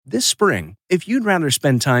This spring, if you'd rather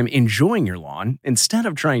spend time enjoying your lawn instead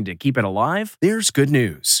of trying to keep it alive, there's good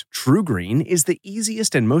news. TruGreen is the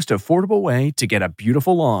easiest and most affordable way to get a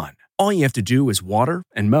beautiful lawn. All you have to do is water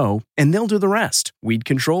and mow, and they'll do the rest. Weed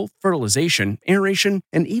control, fertilization, aeration,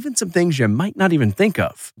 and even some things you might not even think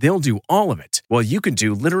of. They'll do all of it, while you can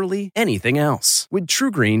do literally anything else. With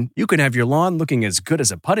TruGreen, you can have your lawn looking as good as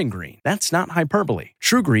a putting green. That's not hyperbole.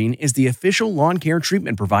 TruGreen is the official lawn care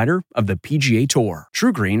treatment provider of the PGA Tour.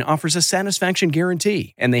 TruGreen offers a satisfaction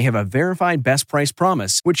guarantee, and they have a verified best price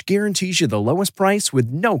promise, which guarantees you the lowest price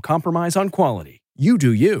with no compromise on quality. You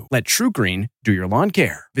do you. Let TruGreen do your lawn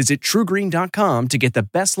care. Visit TruGreen.com to get the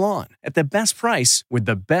best lawn at the best price with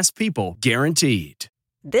the best people guaranteed.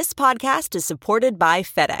 This podcast is supported by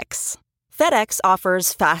FedEx. FedEx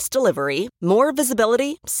offers fast delivery, more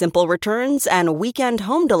visibility, simple returns, and weekend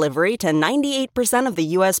home delivery to 98% of the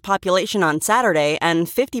U.S. population on Saturday and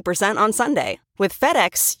 50% on Sunday. With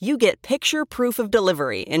FedEx, you get picture proof of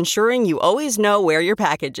delivery, ensuring you always know where your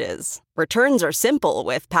package is. Returns are simple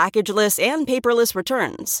with packageless and paperless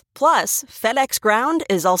returns. Plus, FedEx Ground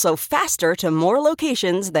is also faster to more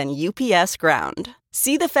locations than UPS Ground.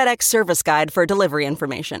 See the FedEx service guide for delivery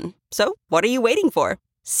information. So, what are you waiting for?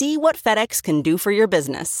 See what FedEx can do for your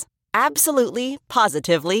business. Absolutely,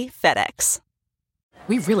 positively FedEx.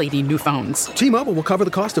 We really need new phones. T-Mobile will cover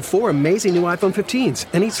the cost of 4 amazing new iPhone 15s,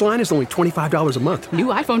 and each line is only $25 a month. New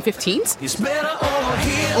iPhone 15s? It's better over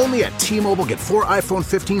here. Only at T-Mobile, get 4 iPhone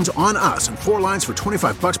 15s on us and 4 lines for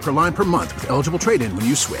 $25 per line per month with eligible trade-in when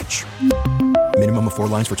you switch. Minimum of 4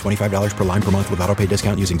 lines for $25 per line per month with autopay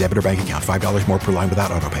discount using debit or bank account. $5 more per line without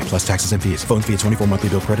autopay, plus taxes and fees. Phone fee at 24 monthly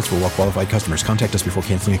bill credits for well-qualified customers. Contact us before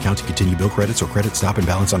canceling account to continue bill credits or credit stop and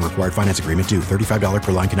balance on required finance agreement due. $35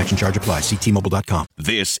 per line connection charge applies. See T-Mobile.com.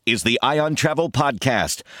 This is the Ion Travel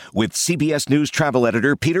Podcast with CBS News travel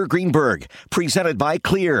editor Peter Greenberg, presented by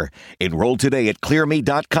Clear. Enroll today at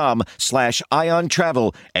clearme.com/Ion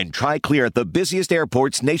Travel and try Clear at the busiest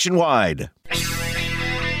airports nationwide.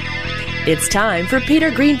 It's time for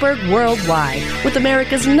Peter Greenberg Worldwide with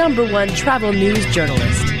America's #1 travel news journalist.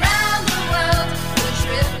 Around the world, the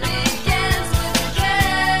trip begins with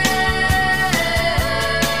care.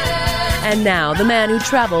 And now, the man who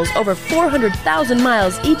travels over 400,000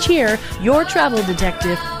 miles each year, your travel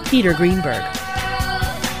detective, Peter Greenberg.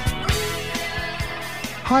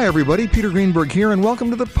 Hi, everybody. Peter Greenberg here, and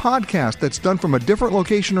welcome to the podcast that's done from a different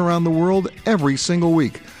location around the world every single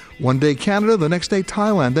week. One day Canada, the next day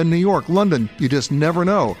Thailand, then New York, London. You just never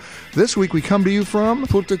know. This week we come to you from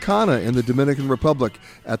Punta Cana in the Dominican Republic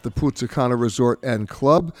at the Punta Cana Resort and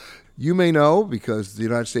Club. You may know, because the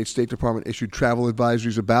United States State Department issued travel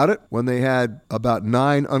advisories about it, when they had about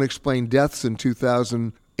 9 unexplained deaths in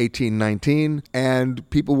 2018-19, and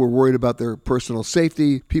people were worried about their personal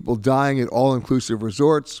safety, people dying at all-inclusive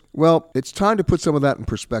resorts. Well, it's time to put some of that in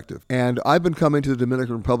perspective. And I've been coming to the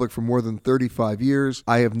Dominican Republic for more than 35 years.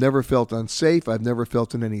 I have never felt unsafe. I've never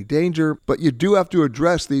felt in any danger. But you do have to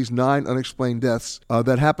address these 9 unexplained deaths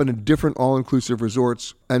that happen in different all-inclusive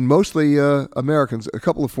resorts, and mostly Americans, a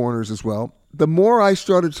couple of foreigners as well. The more I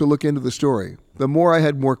started to look into the story, the more I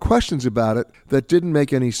had more questions about it that didn't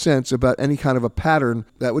make any sense about any kind of a pattern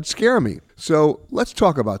that would scare me. So let's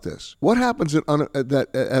talk about this. What happens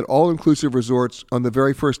at all-inclusive resorts on the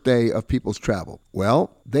very first day of people's travel?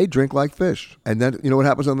 Well, they drink like fish. And then, you know what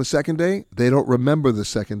happens on the second day? They don't remember the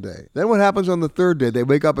second day. Then what happens on the third day? They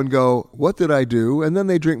wake up and go, what did I do? And then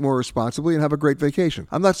they drink more responsibly and have a great vacation.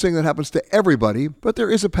 I'm not saying that happens to everybody, but there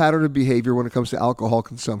is a pattern of behavior when it comes to alcohol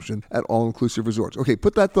consumption at all-inclusive resorts. Okay,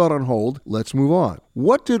 put that thought on hold. Let's move on.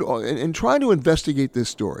 In trying to investigate this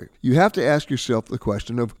story, you have to ask yourself the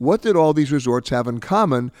question of what did all these resorts have in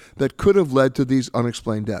common that could have led to these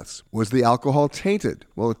unexplained deaths? Was the alcohol tainted?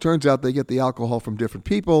 Well, it turns out they get the alcohol from different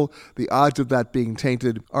people. The odds of that being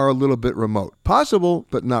tainted are a little bit remote. Possible,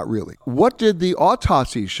 but not really. What did the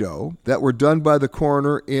autopsies show that were done by the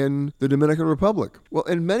coroner in the Dominican Republic? Well,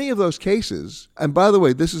 in many of those cases, and by the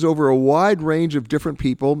way, this is over a wide range of different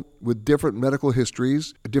people with different medical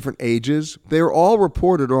histories, different ages, they are all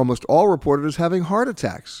reported, or almost all reported, as having heart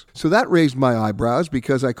attacks. So that raised my eyebrows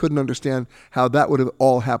because I couldn't understand how that would have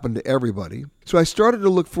all happened to everybody. So I started to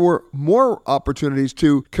look for more opportunities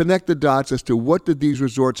to connect the dots as to what did these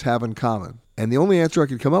resorts have in common. And the only answer I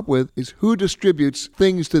could come up with is who distributes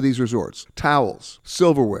things to these resorts? Towels,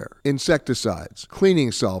 silverware, insecticides,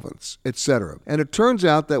 cleaning solvents, etc. And it turns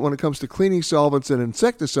out that when it comes to cleaning solvents and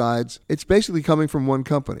insecticides, it's basically coming from one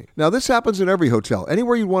company. Now, this happens in every hotel.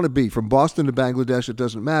 Anywhere you want to be, from Boston to Bangladesh, it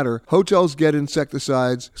doesn't matter. Hotels get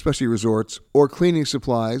insecticides, especially resorts, or cleaning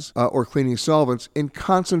supplies or cleaning solvents in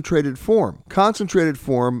concentrated form. Concentrated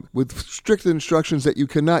form with strict instructions that you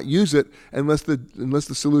cannot use it unless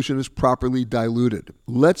the solution is properly diluted.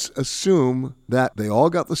 Let's assume that they all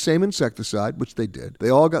got the same insecticide, which they did. They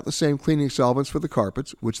all got the same cleaning solvents for the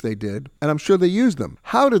carpets, which they did. And I'm sure they used them.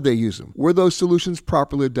 How did they use them? Were those solutions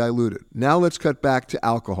properly diluted? Now let's cut back to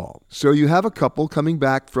alcohol. So you have a couple coming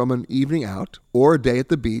back from an evening out or a day at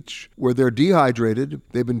the beach where they're dehydrated.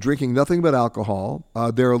 They've been drinking nothing but alcohol.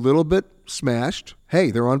 They're a little bit smashed. Hey,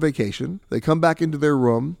 they're on vacation. They come back into their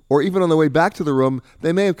room, or even on the way back to the room,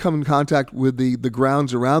 they may have come in contact with the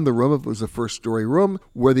grounds around the room if it was a first-story room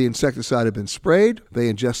where the insecticide had been sprayed. They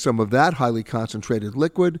ingest some of that highly concentrated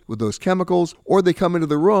liquid with those chemicals, or they come into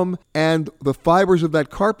the room and the fibers of that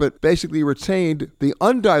carpet basically retained the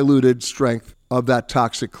undiluted strength of that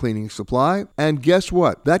toxic cleaning supply. And guess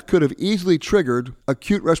what? That could have easily triggered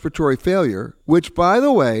acute respiratory failure, which, by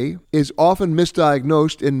the way, is often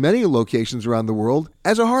misdiagnosed in many locations around the world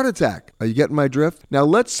as a heart attack. Are you getting my drift? Now,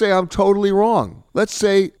 let's say I'm totally wrong. Let's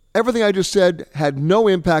say everything I just said had no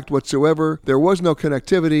impact whatsoever, there was no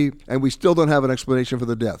connectivity, and we still don't have an explanation for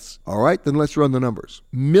the deaths. All right, then let's run the numbers.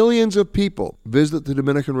 Millions of people visit the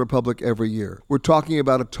Dominican Republic every year. We're talking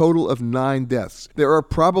about a total of 9 deaths. There are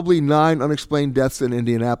probably 9 unexplained deaths in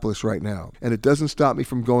Indianapolis right now, and it doesn't stop me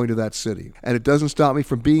from going to that city, and it doesn't stop me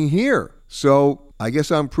from being here. So I guess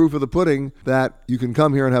I'm proof of the pudding that you can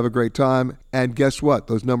come here and have a great time. And guess what?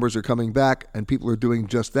 Those numbers are coming back, and people are doing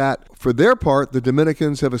just that. For their part, the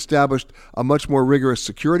Dominicans have established a much more rigorous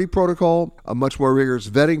security protocol, a much more rigorous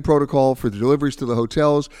vetting protocol for the deliveries to the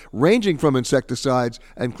hotels, ranging from insecticides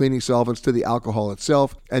and cleaning solvents to the alcohol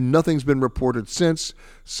itself, and nothing's been reported since.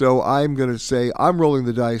 So I'm going to say I'm rolling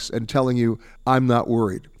the dice and telling you I'm not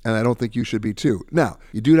worried. And I don't think you should be too. Now,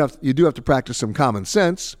 you do have to practice some common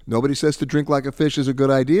sense. Nobody says to drink like a fish is a good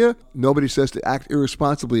idea. Nobody says to act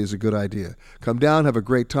irresponsibly is a good idea. Come down, have a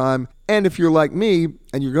great time. And if you're like me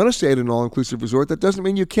and you're going to stay at an all-inclusive resort, that doesn't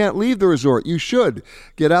mean you can't leave the resort. You should.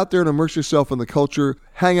 Get out there and immerse yourself in the culture,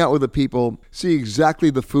 hang out with the people, see exactly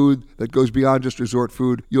the food that goes beyond just resort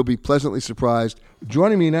food. You'll be pleasantly surprised.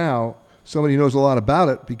 Joining me now, somebody who knows a lot about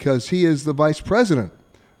it because he is the vice president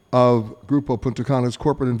of Grupo Punta Cana's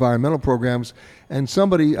corporate environmental programs, and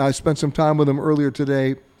somebody, I spent some time with him earlier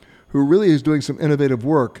today, who really is doing some innovative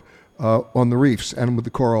work on the reefs and with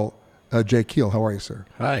the coral. Jay Keel, how are you, sir?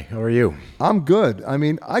 Hi, how are you? I'm good. I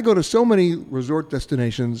mean, I go to so many resort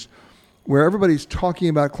destinations where everybody's talking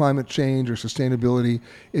about climate change or sustainability.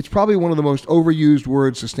 It's probably one of the most overused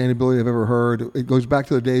words, sustainability, I've ever heard. It goes back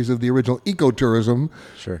to the days of the original ecotourism.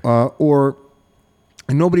 Sure.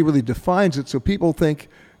 And nobody really defines it, so people think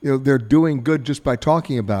they're doing good just by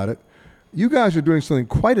talking about it. You guys are doing something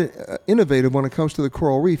quite innovative when it comes to the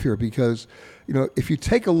coral reef here, because if you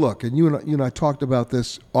take a look, and you and I talked about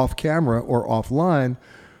this off camera or offline,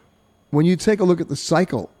 when you take a look at the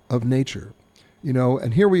cycle of nature,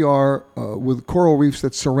 and here we are with coral reefs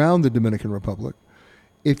that surround the Dominican Republic.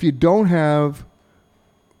 If you don't have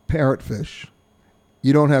parrotfish,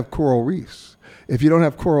 you don't have coral reefs. If you don't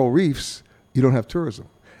have coral reefs, you don't have tourism.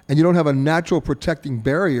 And you don't have a natural protecting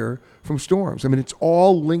barrier from storms. I mean, it's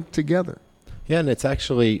all linked together. Yeah, and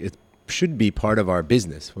it should be part of our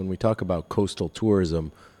business. When we talk about coastal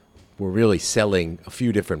tourism, we're really selling a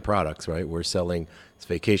few different products, right? We're selling this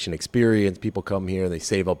vacation experience. People come here, they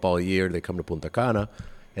save up all year, they come to Punta Cana,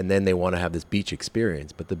 and then they want to have this beach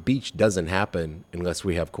experience. But the beach doesn't happen unless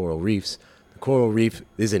we have coral reefs. The coral reef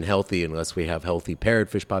isn't healthy unless we have healthy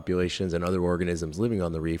parrotfish populations and other organisms living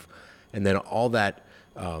on the reef. And then all that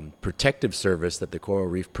protective service that the coral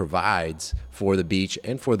reef provides for the beach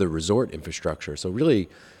and for the resort infrastructure. So really,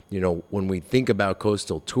 when we think about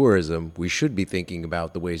coastal tourism, we should be thinking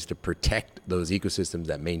about the ways to protect those ecosystems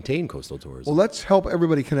that maintain coastal tourism. Well, let's help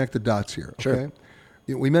everybody connect the dots here. Okay?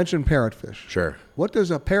 Sure. We mentioned parrotfish. Sure. What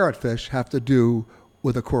does a parrotfish have to do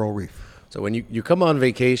with a coral reef? So when you come on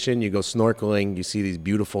vacation, you go snorkeling, you see these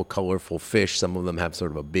beautiful, colorful fish. Some of them have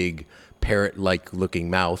sort of a big parrot-like looking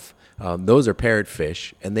mouth. Those are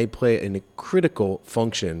parrotfish, and they play a critical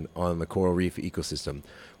function on the coral reef ecosystem.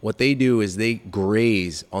 What they do is they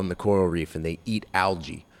graze on the coral reef, and they eat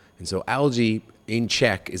algae. And so algae in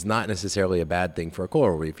check is not necessarily a bad thing for a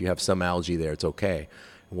coral reef. You have some algae there, it's okay.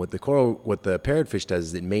 What the parrotfish does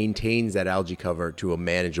is it maintains that algae cover to a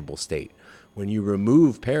manageable state. When you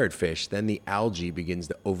remove parrotfish, then the algae begins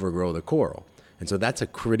to overgrow the coral. And so that's a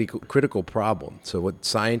critical problem. So what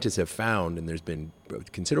scientists have found, and there's been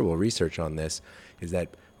considerable research on this, is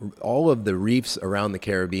that all of the reefs around the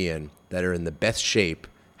Caribbean that are in the best shape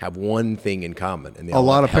have one thing in common. And they a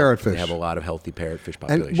lot of parrotfish. They have a lot of healthy parrotfish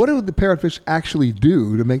populations. And what do the parrotfish actually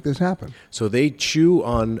do to make this happen? So they chew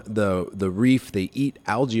on the reef, they eat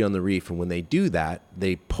algae on the reef, and when they do that,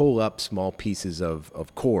 they pull up small pieces of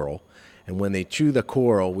coral. And when they chew the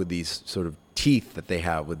coral with these sort of teeth that they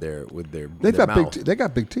have with their mouth. They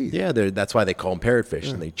got big teeth. Yeah, that's why they call them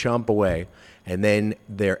parrotfish, and they chomp away. And then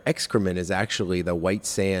their excrement is actually the white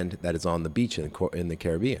sand that is on the beach in the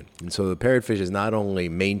Caribbean. And so the parrotfish is not only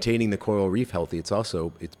maintaining the coral reef healthy,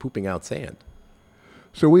 it's pooping out sand.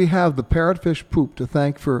 So we have the parrotfish poop to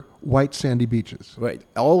thank for white sandy beaches. Right.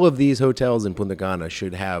 All of these hotels in Punta Cana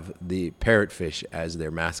should have the parrotfish as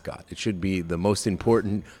their mascot. It should be the most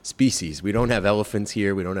important species. We don't have elephants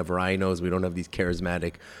here. We don't have rhinos. We don't have these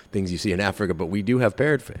charismatic things you see in Africa, but we do have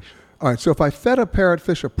parrotfish. All right. So if I fed a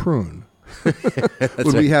parrotfish a prune,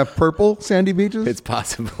 would we have purple sandy beaches? It's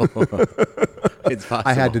possible. It's possible.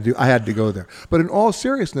 I had to go there. But in all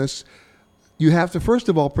seriousness, you have to, first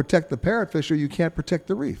of all, protect the parrotfish or you can't protect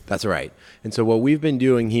the reef. That's right. And so what we've been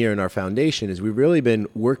doing here in our foundation is we've really been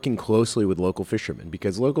working closely with local fishermen,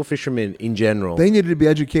 because local fishermen in general... They need to be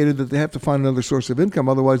educated that they have to find another source of income,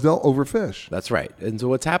 otherwise they'll overfish. That's right. And so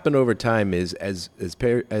what's happened over time is as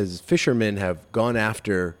fishermen have gone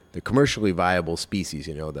after the commercially viable species,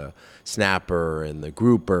 the snapper and the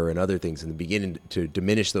grouper and other things, and beginning to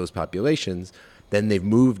diminish those populations, then they've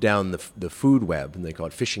moved down the food web, and they call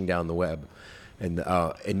it fishing down the web. And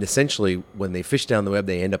essentially, when they fish down the web,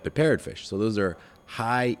 they end up at parrotfish. So those are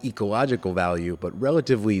high ecological value, but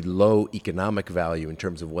relatively low economic value in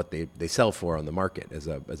terms of what they sell for on the market as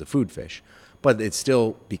a food fish. But it's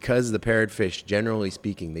still, because the parrotfish, generally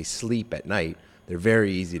speaking, they sleep at night, they're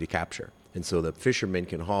very easy to capture. And so the fishermen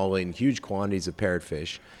can haul in huge quantities of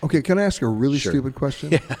parrotfish. Okay, can I ask a really stupid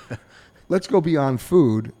question? Yeah. Let's go beyond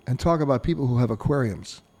food and talk about people who have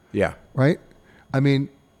aquariums. Yeah. Right? I mean,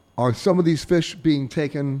 are some of these fish being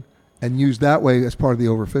taken and used that way as part of the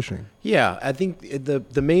overfishing? Yeah, I think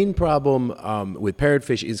the main problem with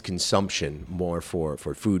parrotfish is consumption more for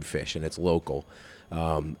food fish, and it's local.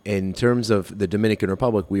 In terms of the Dominican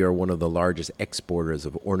Republic, we are one of the largest exporters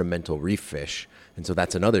of ornamental reef fish, and so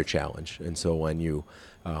that's another challenge. And so when you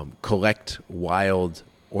collect wild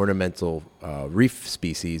ornamental reef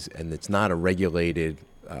species, and it's not a regulated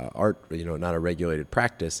not a regulated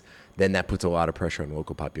practice, then that puts a lot of pressure on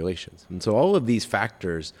local populations. And so all of these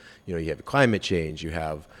factors, you have climate change, you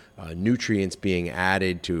have nutrients being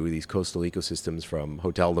added to these coastal ecosystems from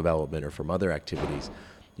hotel development or from other activities.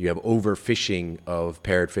 You have overfishing of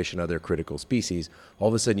parrotfish and other critical species. All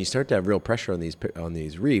of a sudden, you start to have real pressure on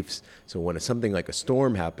these reefs. So when something like a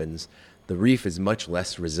storm happens, the reef is much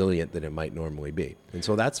less resilient than it might normally be. And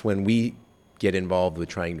so that's when we get involved with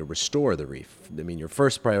trying to restore the reef. I mean, your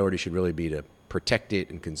first priority should really be to protect it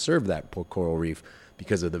and conserve that coral reef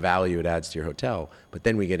because of the value it adds to your hotel. But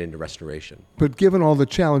then we get into restoration. But given all the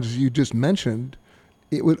challenges you just mentioned,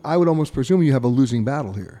 I would almost presume you have a losing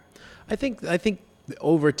battle here. I think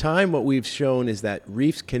over time, what we've shown is that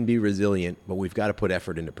reefs can be resilient, but we've got to put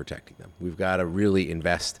effort into protecting them. We've got to really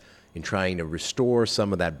invest in trying to restore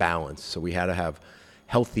some of that balance. So we had to have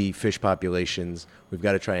healthy fish populations. We've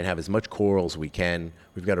got to try and have as much coral as we can.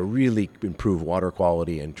 We've got to really improve water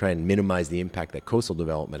quality and try and minimize the impact that coastal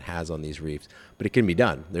development has on these reefs. But it can be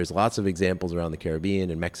done. There's lots of examples around the Caribbean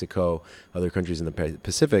and Mexico, other countries in the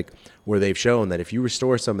Pacific, where they've shown that if you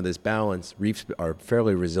restore some of this balance, reefs are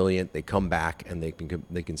fairly resilient. They come back and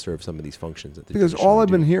they can serve some of these functions. Because all I've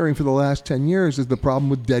been hearing for the last 10 years is the problem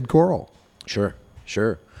with dead coral. Sure.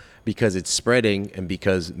 Because it's spreading, and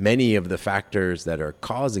because many of the factors that are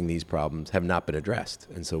causing these problems have not been addressed.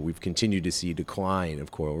 And so we've continued to see decline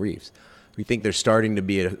of coral reefs. We think there's starting to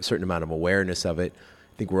be a certain amount of awareness of it.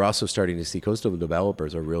 I think we're also starting to see coastal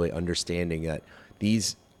developers are really understanding that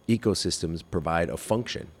these ecosystems provide a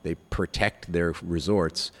function. They protect their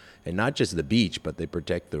resorts, and not just the beach, but they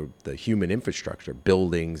protect the human infrastructure.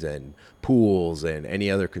 Buildings and pools and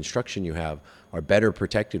any other construction you have are better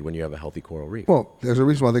protected when you have a healthy coral reef. Well, there's a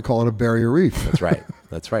reason why they call it a barrier reef.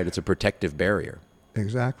 That's right. It's a protective barrier.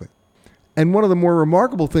 Exactly. And one of the more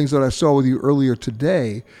remarkable things that I saw with you earlier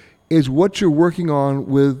today is what you're working on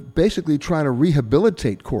with basically trying to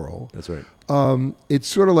rehabilitate coral. That's right. It's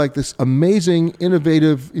sort of like this amazing,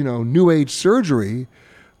 innovative, new age surgery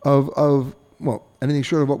of anything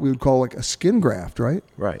short of what we would call like a skin graft, right?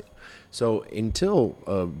 Right. So until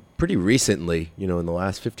pretty recently, in the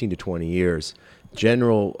last 15 to 20 years,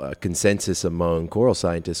 general consensus among coral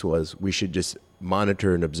scientists was we should just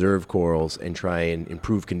monitor and observe corals and try and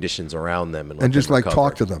improve conditions around them. And just like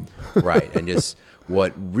talk to them. Right. And just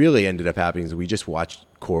what really ended up happening is we just watched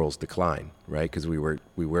corals decline, right? Because we weren't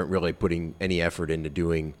really putting any effort into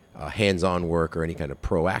doing hands-on work or any kind of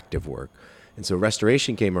proactive work. And so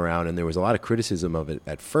restoration came around, and there was a lot of criticism of it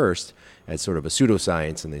at first as sort of a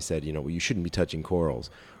pseudoscience, and they said, well, you shouldn't be touching corals.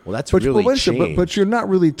 Well, that's really changed. But you're not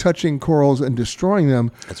really touching corals and destroying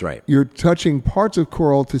them. That's right. You're touching parts of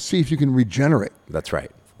coral to see if you can regenerate. That's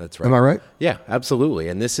right. That's right. Am I right? Yeah, absolutely.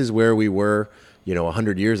 And this is where we were,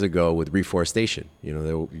 100 years ago with reforestation.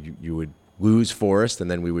 You would lose forest,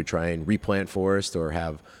 and then we would try and replant forest or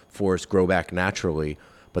have forest grow back naturally.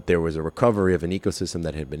 But there was a recovery of an ecosystem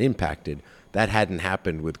that had been impacted. That hadn't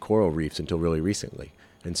happened with coral reefs until really recently.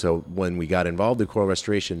 And so when we got involved in coral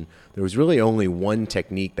restoration, there was really only one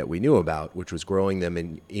technique that we knew about, which was growing them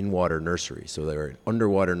in in-water nurseries. So they were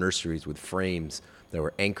underwater nurseries with frames that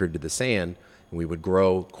were anchored to the sand, and we would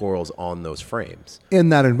grow corals on those frames. In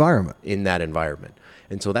that environment.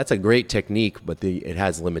 And so that's a great technique, but it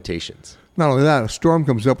has limitations. Not only that, a storm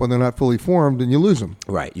comes up when they're not fully formed and you lose them.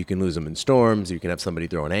 Right. You can lose them in storms. You can have somebody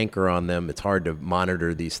throw an anchor on them. It's hard to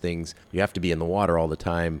monitor these things. You have to be in the water all the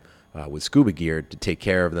time with scuba gear to take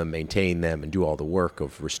care of them, maintain them, and do all the work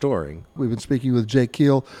of restoring. We've been speaking with Jake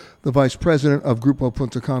Keel, the vice president of Grupo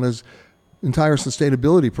Punta Cana's entire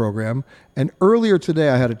sustainability program. And earlier today,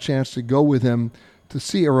 I had a chance to go with him to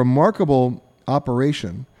see a remarkable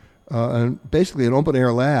operation, and basically an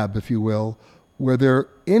open-air lab, if you will, where they're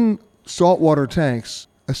in saltwater tanks,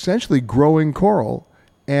 essentially growing coral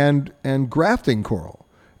and grafting coral.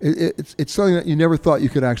 It's something that you never thought you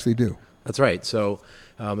could actually do. That's right. So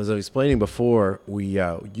as I was explaining before, we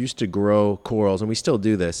used to grow corals, and we still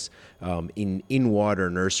do this, in-water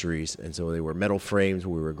nurseries. And so they were metal frames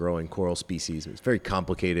where we were growing coral species. It's very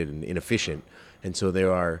complicated and inefficient. And so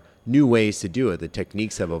there are new ways to do it. The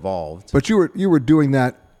techniques have evolved. But you were doing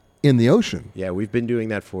that in the ocean. Yeah, we've been doing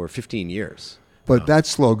that for 15 years. But that's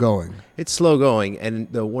slow going. It's slow going,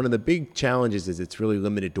 and one of the big challenges is it's really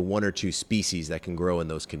limited to one or two species that can grow in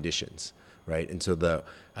those conditions, right? And so the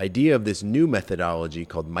idea of this new methodology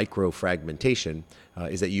called microfragmentation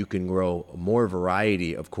is that you can grow more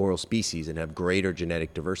variety of coral species and have greater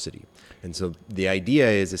genetic diversity. And so the idea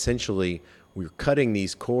is essentially we're cutting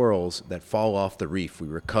these corals that fall off the reef. We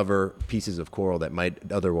recover pieces of coral that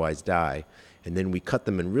might otherwise die, and then we cut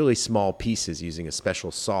them in really small pieces using a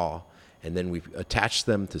special saw. And then we attach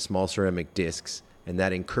them to small ceramic discs, and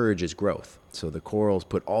that encourages growth. So the corals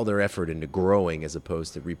put all their effort into growing as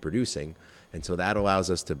opposed to reproducing. And so that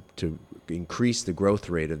allows us to increase the growth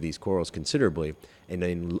rate of these corals considerably and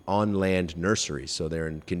in on-land nurseries. So they're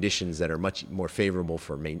in conditions that are much more favorable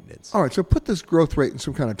for maintenance. All right, so put this growth rate in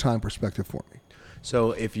some kind of time perspective for me.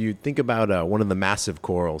 So if you think about one of the massive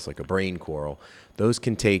corals, like a brain coral, those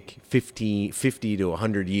can take 50 to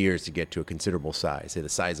 100 years to get to a considerable size, say the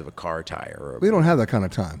size of a car tire. We don't have that kind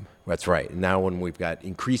of time. That's right. And now when we've got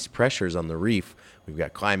increased pressures on the reef, we've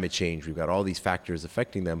got climate change, we've got all these factors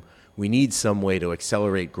affecting them, we need some way to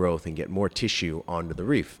accelerate growth and get more tissue onto the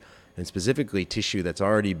reef. And specifically tissue that's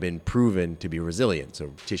already been proven to be resilient,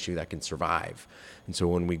 so tissue that can survive. And so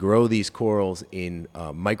when we grow these corals in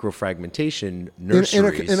microfragmentation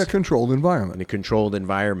nurseries... In a controlled environment. In a controlled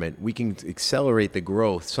environment, we can accelerate the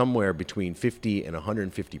growth somewhere between 50 and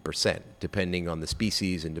 150%, depending on the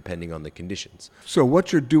species and depending on the conditions. So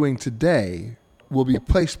what you're doing today will be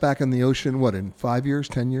placed back in the ocean, in 5 years,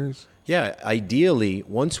 10 years? Yeah, ideally,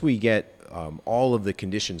 once we get all of the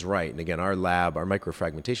conditions right, and again, our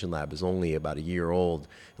microfragmentation lab is only about a year old,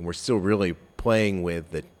 and we're still really playing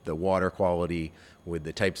with the water quality, with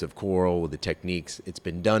the types of coral, with the techniques. It's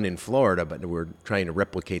been done in Florida, but we're trying to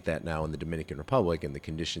replicate that now in the Dominican Republic and the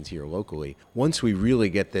conditions here locally. Once we really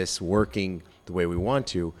get this working the way we want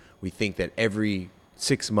to, we think that every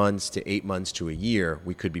 6 months to 8 months to a year,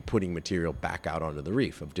 we could be putting material back out onto the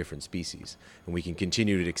reef of different species. And we can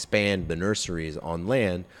continue to expand the nurseries on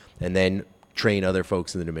land and then train other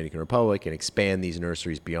folks in the Dominican Republic and expand these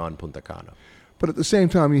nurseries beyond Punta Cana. But at the same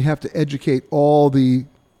time, you have to educate all the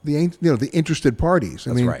interested parties.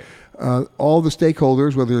 That's right. All the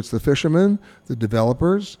stakeholders, whether it's the fishermen, the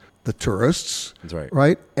developers, the tourists. That's right.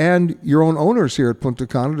 Right? And your own owners here at Punta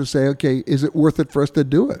Cana to say, okay, is it worth it for us to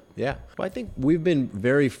do it? Yeah. Well, I think we've been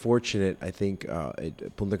very fortunate, at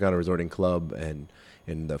Punta Cana Resort and Club and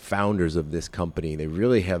the founders of this company. They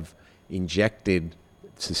really have injected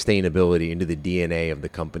sustainability into the DNA of the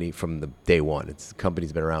company from the day one. The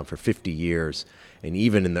company's been around for 50 years. And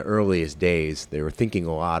even in the earliest days, they were thinking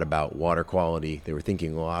a lot about water quality. They were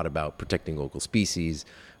thinking a lot about protecting local species.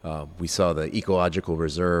 We saw the ecological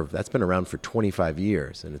reserve. That's been around for 25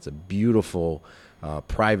 years. And it's a beautiful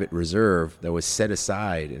private reserve that was set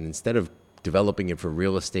aside. And instead of developing it for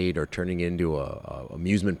real estate or turning it into a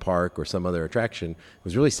amusement park or some other attraction, it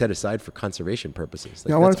was really set aside for conservation purposes.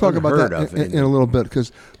 I want to talk about that in a little bit,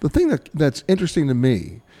 because the thing that's interesting to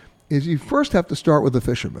me is you first have to start with the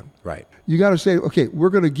fishermen. Right. You got to say, okay, we're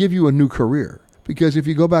going to give you a new career, because if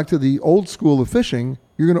you go back to the old school of fishing,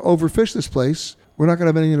 you're going to overfish this place. We're not going to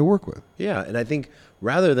have anything to work with. Yeah, and I think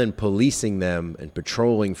rather than policing them and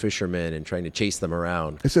patrolling fishermen and trying to chase them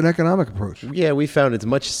around, it's an economic approach. Yeah, we found it's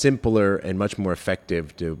much simpler and much more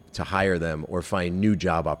effective to hire them or find new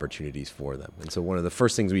job opportunities for them. And so one of the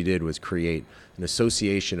first things we did was create an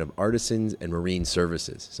association of artisans and marine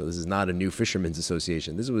services. So this is not a new fishermen's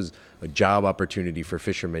association. This was a job opportunity for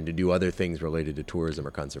fishermen to do other things related to tourism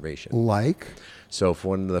or conservation. Like? So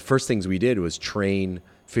one of the first things we did was train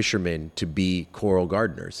fishermen to be coral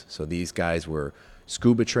gardeners. So these guys were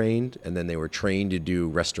scuba trained, and then they were trained to do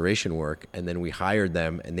restoration work, and then we hired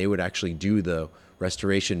them, and they would actually do the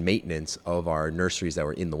restoration maintenance of our nurseries that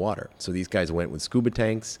were in the water. So these guys went with scuba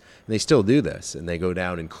tanks, and they still do this, and they go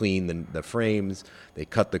down and clean the frames, they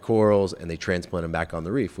cut the corals, and they transplant them back on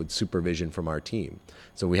the reef with supervision from our team.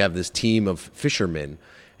 So we have this team of fishermen.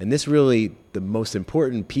 And this really, the most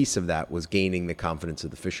important piece of that was gaining the confidence of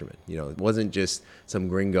the fishermen. You know, it wasn't just some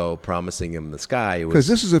gringo promising him the sky. Because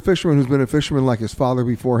this is a fisherman who's been a fisherman like his father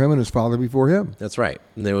before him and his father before him. That's right.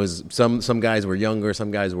 And there was some guys were younger, some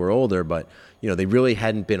guys were older, but you know, they really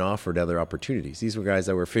hadn't been offered other opportunities. These were guys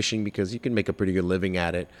that were fishing because you can make a pretty good living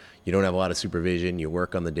at it. You don't have a lot of supervision. You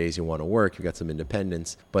work on the days you want to work. You've got some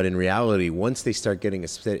independence. But in reality, once they start getting a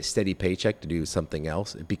steady paycheck to do something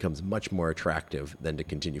else, it becomes much more attractive than to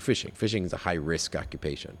continue fishing. Fishing is a high-risk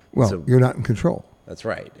occupation. Well, so, you're not in control. That's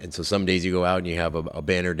right. And so some days you go out and you have a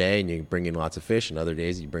banner day and you bring in lots of fish, and other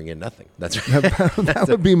days you bring in nothing. That's right. That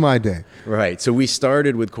would be my day. Right. So we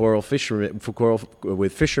started with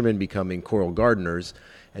with fishermen becoming coral gardeners,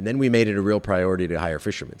 and then we made it a real priority to hire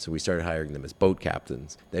fishermen. So we started hiring them as boat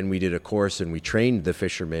captains. Then we did a course and we trained the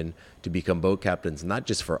fishermen to become boat captains, not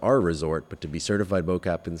just for our resort, but to be certified boat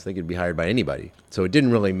captains. They could be hired by anybody. So it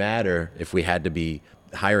didn't really matter if we had to be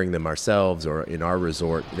hiring them ourselves or in our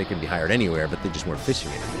resort. They could be hired anywhere, but they just weren't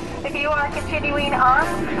fishing anymore. If you are continuing on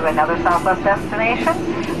to another Southwest destination,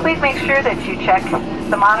 please make sure that you check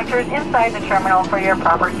the monitors inside the terminal for your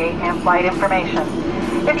proper gate and flight information.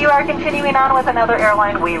 If you are continuing on with another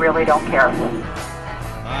airline, we really don't care.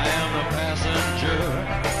 I am the passenger.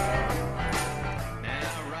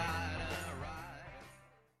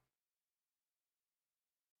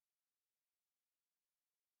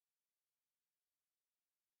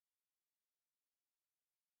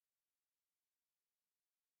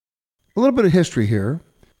 A little bit of history here,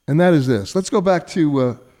 and that is this. Let's go back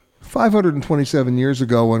to 527 years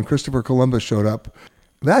ago when Christopher Columbus showed up.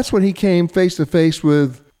 That's when he came face to face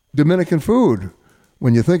with Dominican food,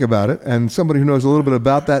 when you think about it. And somebody who knows a little bit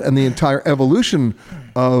about that and the entire evolution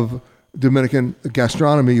of Dominican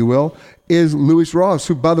gastronomy, you will, is Luis Ross,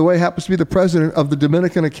 who, by the way, happens to be the president of the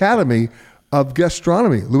Dominican Academy of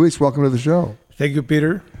Gastronomy. Luis, welcome to the show. Thank you,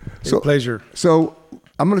 Peter. It's a pleasure. So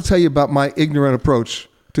I'm going to tell you about my ignorant approach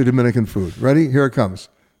to Dominican food. Ready? Here it comes.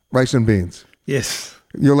 Rice and beans. Yes.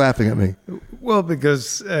 You're laughing at me. Well,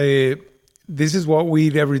 because this is what we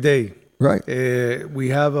eat every day. Right. We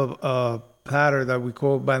have a platter that we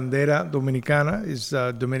call bandera dominicana. It's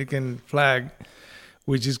a Dominican flag,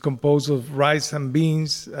 which is composed of rice and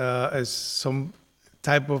beans as some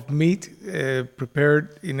type of meat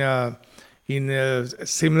prepared in a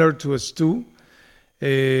similar to a stew.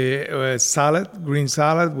 A salad, green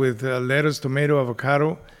salad with lettuce, tomato,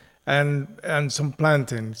 avocado, and some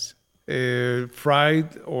plantains,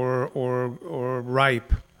 fried or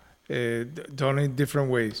ripe, done in different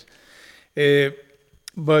ways.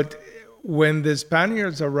 But when the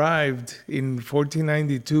Spaniards arrived in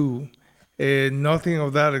 1492, nothing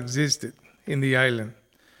of that existed in the island.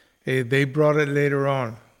 They brought it later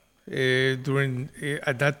on.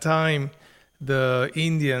 At that time, the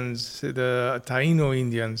Indians, the Taino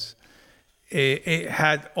Indians,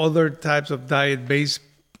 had other types of diet based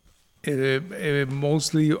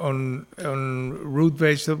mostly on root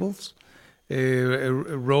vegetables,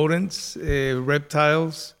 rodents,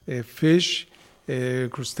 reptiles, fish,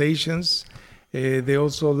 crustaceans. They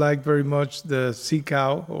also liked very much the sea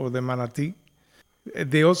cow or the manatee.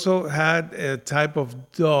 They also had a type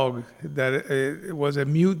of dog that it was a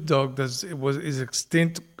mute dog that is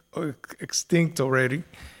extinct already.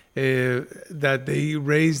 That they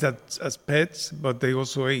raised as pets, but they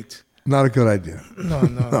also ate. Not a good idea. No.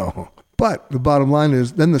 No. But the bottom line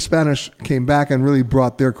is, then the Spanish came back and really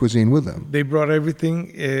brought their cuisine with them. They brought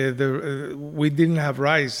everything. We didn't have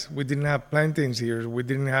rice. We didn't have plantains here. We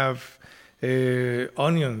didn't have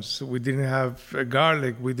onions. We didn't have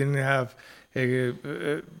garlic. We didn't have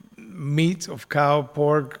meat of cow,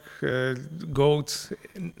 pork, goats.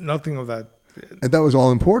 Nothing of that. And that was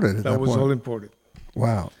all imported at that was point. all imported.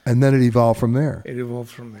 Wow. And then it evolved from there. It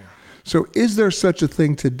evolved from there. So is there such a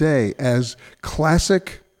thing today as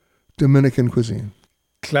classic Dominican cuisine?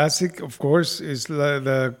 Classic, of course, is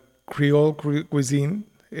the Creole cuisine,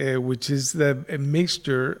 which is a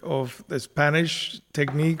mixture of the Spanish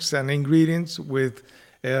techniques and ingredients with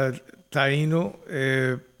Taino,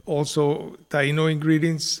 also Taino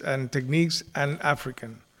ingredients and techniques, and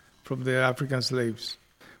African, from the African slaves,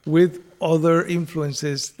 with other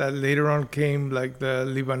influences that later on came, like the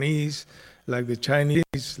Lebanese, like the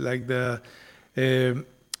Chinese, like the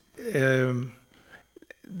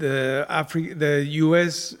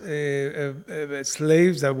U.S.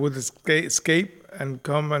 Slaves that would escape and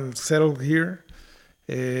come and settle here.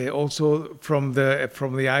 Also from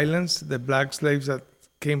the islands, the black slaves that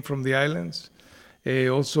came from the islands.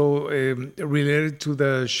 Also related to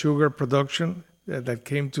the sugar production that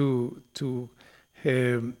came to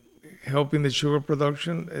help in the sugar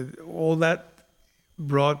production. All that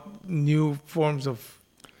brought new forms of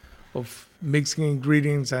mixing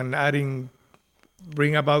ingredients and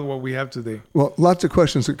bring about what we have today. Well, lots of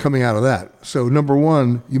questions are coming out of that. So number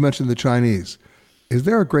one, you mentioned the Chinese. Is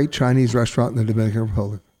there a great Chinese restaurant in the Dominican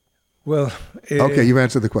Republic? Well, okay, you've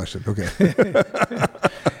answered the question. Okay.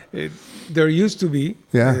 There used to be.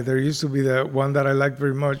 Yeah. There used to be the one that I like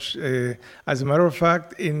very much. As a matter of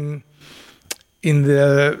fact, in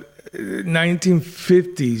the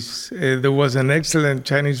 1950s, there was an excellent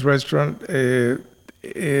Chinese restaurant that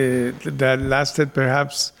lasted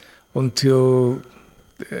perhaps until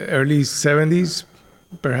early 70s,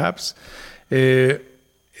 perhaps.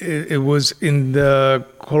 It was in the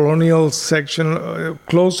colonial section,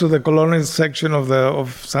 close to the colonial section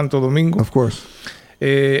of Santo Domingo. Of course.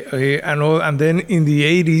 And then in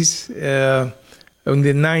the 80s, in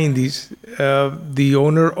the 90s, the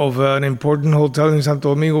owner of an important hotel in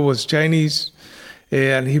Santo Domingo was Chinese,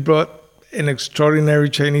 and he brought an extraordinary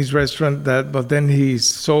Chinese restaurant but then he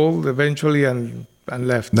sold eventually and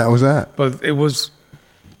left. That was that. But it was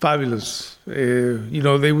fabulous.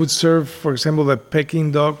 They would serve, for example, the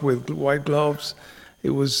Peking duck with white gloves.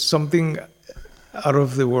 It was something out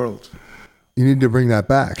of the world. You need to bring that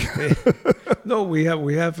back. No, we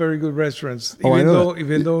have very good restaurants,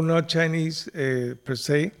 even though not Chinese per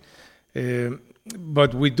se.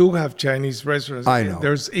 But we do have Chinese restaurants. I know.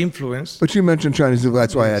 There's influence. But you mentioned Chinese,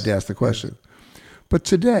 that's why I had to ask the question. But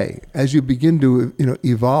today, as you begin to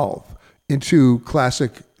evolve into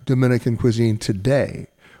classic Dominican cuisine today,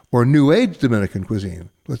 or New Age Dominican cuisine,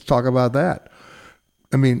 let's talk about that.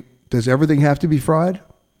 I mean, does everything have to be fried?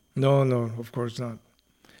 No, of course not.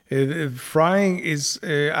 Frying is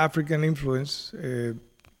African influence in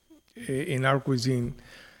our cuisine,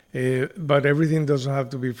 but everything doesn't have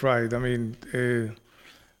to be fried. I mean,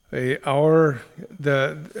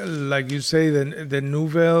 like you say, the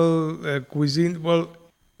nouvelle cuisine. Well,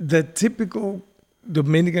 the typical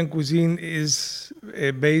Dominican cuisine is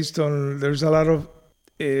based on. There's a lot of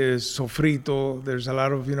sofrito. There's a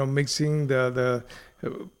lot of mixing the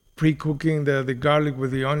pre-cooking the garlic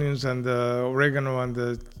with the onions and the oregano and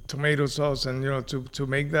the tomato sauce, and to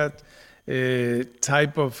make that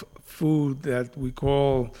type of food that we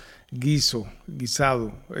call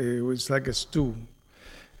guisado. It's like a stew.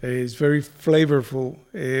 It's very flavorful,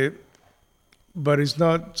 but it's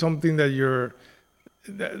not something that you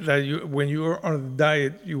when you're on a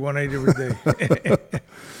diet you want to eat every day.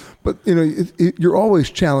 But you're always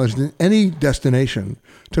challenged in any destination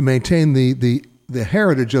to maintain the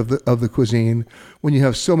heritage of the cuisine when you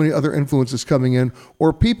have so many other influences coming in,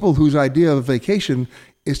 or people whose idea of vacation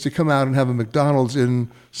is to come out and have a McDonald's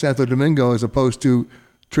in Santo Domingo as opposed to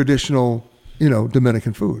traditional,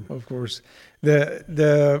 Dominican food. Of course.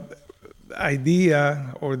 The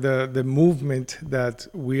idea or the movement that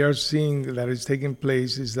we are seeing that is taking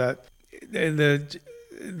place is that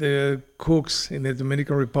the cooks in the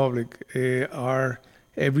Dominican Republic are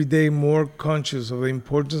every day more conscious of the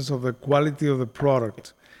importance of the quality of the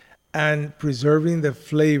product and preserving the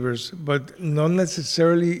flavors, but not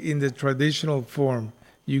necessarily in the traditional form.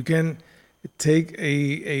 You can take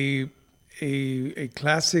a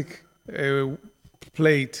classic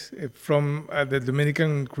plate from the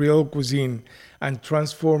Dominican Creole cuisine and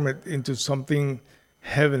transform it into something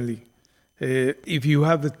heavenly. If you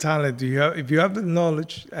have the talent, if you have the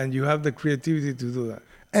knowledge, and you have the creativity to do that.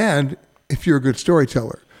 And if you're a good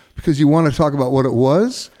storyteller, because you want to talk about what it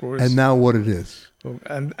was and now what it is.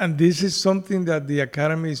 And this is something that the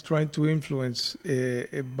Academy is trying to influence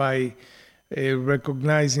by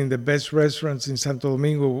recognizing the best restaurants in Santo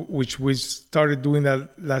Domingo, which we started doing that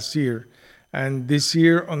last year. And this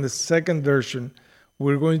year, on the second version,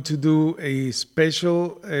 we're going to do a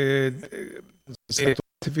special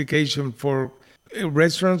certification for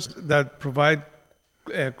restaurants that provide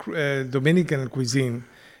Dominican cuisine.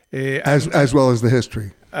 As well as the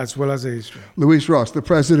history. As well as the history. Luis Ross, the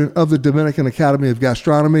president of the Dominican Academy of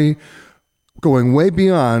Gastronomy, going way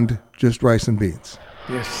beyond just rice and beans.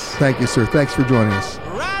 Yes. Thank you, sir. Thanks for joining us.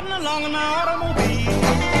 Riding along in my automobile,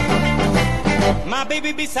 my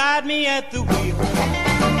baby beside me at the wheel,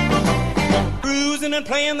 cruising and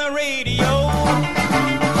playing the radio,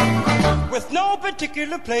 with no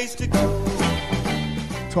particular place to go.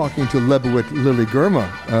 Talking to Lebowit Lily Girma.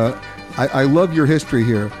 I love your history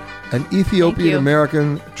here. An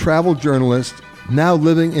Ethiopian-American travel journalist now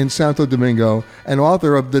living in Santo Domingo and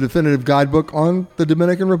author of the definitive guidebook on the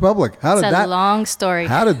Dominican Republic. It's a long story.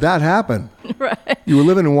 How did that happen? Right. You were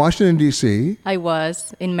living in Washington, D.C. I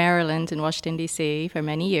was in Maryland, in Washington, D.C. for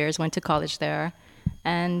many years, went to college there,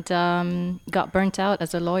 and got burnt out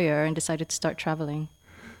as a lawyer and decided to start traveling.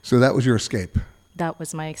 So that was your escape. That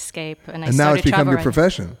was my escape. And now it's become your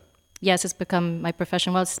profession. Yes, it's become my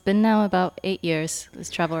profession. Well, it's been now about 8 years, this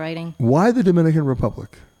travel writing. Why the Dominican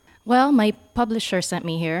Republic? Well, my publisher sent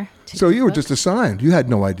me here. So you were just assigned. You had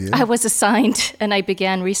no idea. I was assigned, and I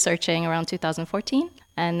began researching around 2014.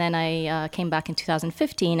 And then I came back in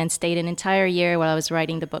 2015 and stayed an entire year while I was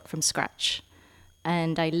writing the book from scratch.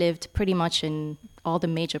 And I lived pretty much in all the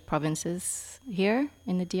major provinces here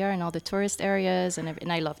in the DR and all the tourist areas, and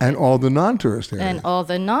I loved it. And all the non-tourist areas. And all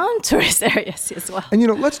the non-tourist areas as well.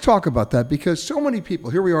 And, let's talk about that, because so many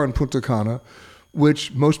people, here we are in Punta Cana,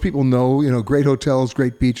 which most people know, great hotels,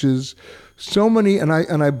 great beaches, so many, and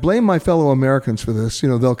I blame my fellow Americans for this.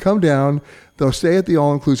 They'll come down, they'll stay at the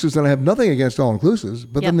all-inclusives, and I have nothing against all-inclusives,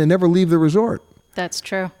 but then they never leave the resort. That's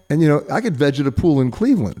true. And, I could veg at a pool in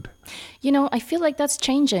Cleveland. I feel like that's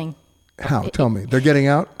changing. How? Tell me. They're getting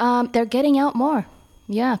out? They're getting out more.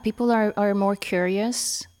 Yeah, people are more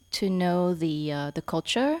curious to know the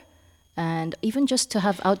culture and even just to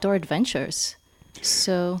have outdoor adventures.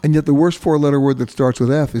 So. And yet the worst four-letter word that starts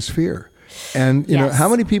with F is fear. And, you know, how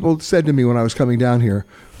many people said to me when I was coming down here,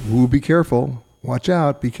 ooh, be careful, watch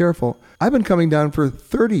out, be careful. I've been coming down for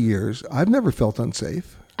 30 years. I've never felt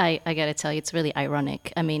unsafe. I got to tell you, it's really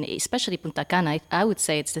ironic. I mean, especially Punta Cana, I would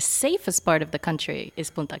say it's the safest part of the country is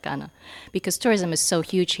Punta Cana because tourism is so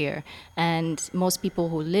huge here. And most people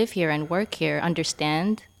who live here and work here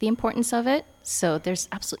understand the importance of it. So there's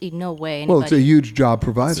absolutely no way anybody... Well, it's a huge job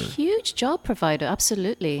provider. It's a huge job provider,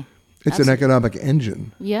 absolutely. It's an economic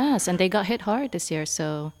engine. Yes, and they got hit hard this year.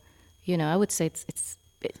 So, you know, I would say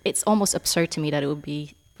it's almost absurd to me that it would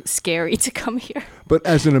be scary to come here. But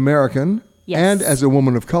as an American... Yes. And as a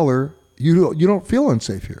woman of color, you don't feel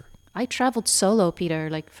unsafe here. I traveled solo, Peter,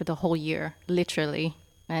 like for the whole year, literally.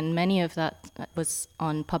 And many of that was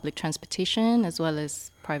on public transportation as well as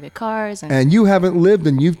private cars. And you haven't lived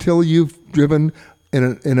you've driven in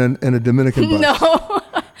a Dominican bus. No.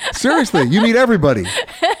 Seriously, you meet everybody.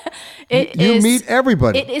 You meet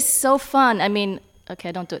everybody. It is so fun. I mean, okay,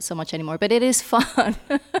 I don't do it so much anymore, but it is fun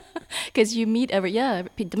because you meet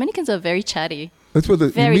Dominicans are very chatty. That's what you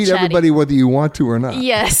meet chatty. Everybody whether you want to or not.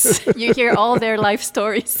 Yes, you hear all their life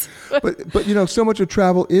stories. but you know, so much of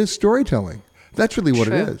travel is storytelling. That's really what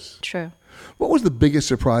it is. True. What was the biggest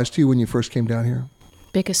surprise to you when you first came down here?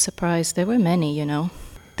 Biggest surprise? There were many, you know.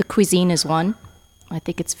 The cuisine is one. I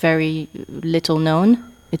think it's very little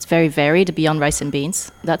known. It's very varied beyond rice and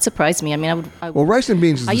beans. That surprised me. I mean, well, rice and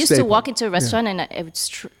beans is I the used staple. to walk into a restaurant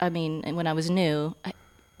and when I was new,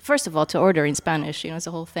 first of all, to order in Spanish, you know, it's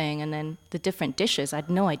a whole thing. And then the different dishes. I had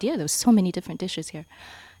no idea. There was so many different dishes here.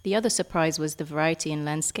 The other surprise was the variety in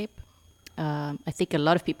landscape. I think a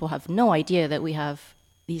lot of people have no idea that we have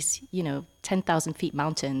these, 10,000 feet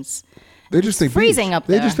mountains. They just think freezing beach. up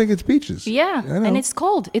there. They just think it's beaches. Yeah, and it's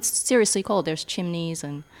cold. It's seriously cold. There's chimneys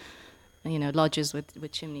and, lodges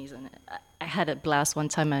with chimneys. And I had a blast one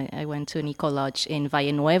time. I went to an eco lodge in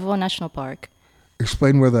Valle Nuevo National Park.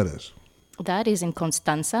 Explain where that is. That is in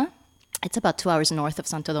Constanza. It's about 2 hours north of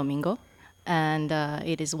Santo Domingo. And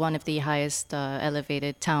it is one of the highest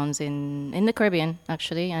elevated towns in the Caribbean,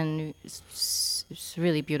 actually. And it's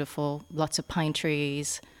really beautiful. Lots of pine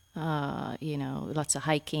trees. lots of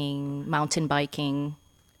hiking, mountain biking,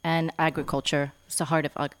 and agriculture. It's the heart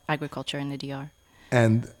of agriculture in the DR.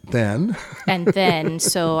 And then?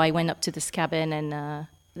 So I went up to this cabin, and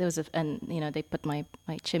they put my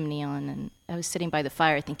chimney on, and I was sitting by the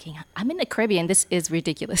fire thinking, I'm in the Caribbean, this is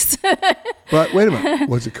ridiculous. But wait a minute,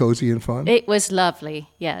 was it cozy and fun? It was lovely,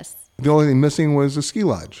 yes. The only thing missing was a ski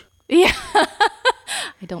lodge. Yeah.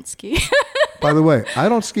 I don't ski. By the way, I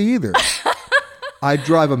don't ski either. I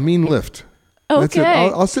drive a mean lift. Okay. That's it.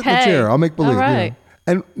 I'll sit in the chair. I'll make believe. All right.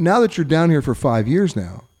 And now that you're down here for 5 years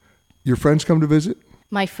now, your friends come to visit?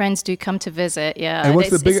 My friends do come to visit, yeah. And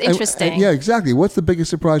what's it's interesting. Yeah, exactly. What's the biggest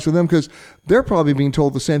surprise for them? Because they're probably being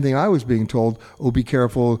told the same thing I was being told. Oh, be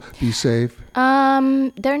careful, be safe.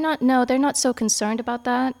 They're not so concerned about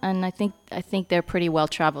that, and I think they're pretty well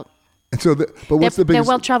traveled. And so, but what's the biggest? They're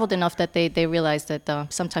well traveled enough that they realize that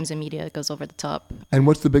sometimes the media goes over the top. And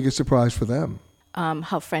what's the biggest surprise for them?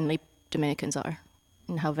 How friendly Dominicans are,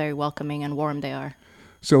 and how very welcoming and warm they are.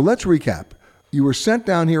 So let's recap. You were sent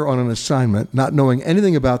down here on an assignment, not knowing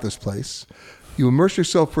anything about this place. You immersed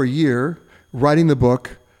yourself for a year, writing the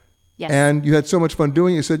book. Yes. And you had so much fun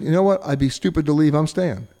doing it, you said, you know what, I'd be stupid to leave, I'm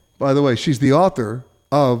staying. By the way, she's the author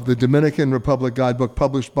of the Dominican Republic Guidebook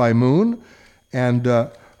published by Moon. And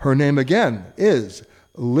her name again is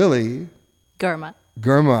Lily Girma.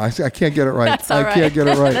 Girma. I can't get it right. That's all right. I can't get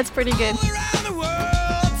it right. That's pretty good.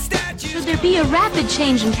 Should there be a rapid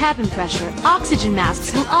change in cabin pressure, oxygen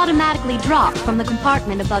masks will automatically drop from the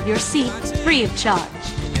compartment above your seat, free of charge.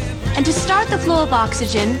 And to start the flow of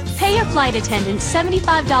oxygen, pay your flight attendant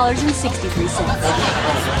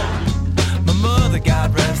 $75.63. My mother,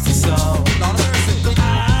 God rest her soul.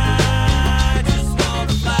 I just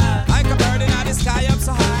wanna fly like a bird in the sky up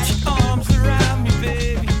so high. Arms around me,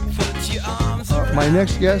 baby. Put your arms around My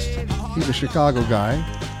next guest, he's a Chicago guy.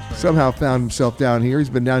 Somehow found himself down here.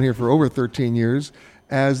 He's been down here for over 13 years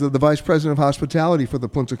as the Vice President of Hospitality for the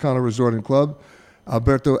Punta Cana Resort and Club.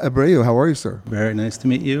 Alberto Abreu, how are you, sir? Very nice to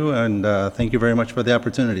meet you, and thank you very much for the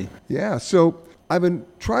opportunity. Yeah, so I've been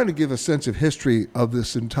trying to give a sense of history of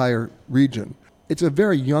this entire region. It's a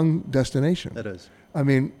very young destination. It is. I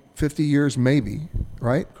mean, 50 years maybe,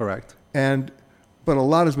 right? Correct. But a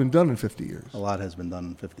lot has been done in 50 years. A lot has been done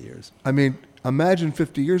in 50 years. I mean, imagine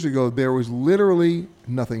 50 years ago, there was literally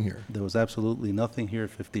nothing here. There was absolutely nothing here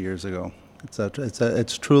 50 years ago.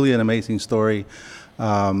 It's truly an amazing story.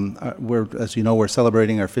 As you know, we're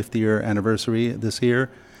celebrating our 50-year anniversary this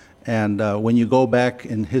year. And when you go back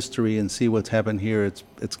in history and see what's happened here, it's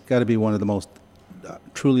got to be one of the most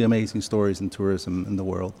truly amazing stories in tourism in the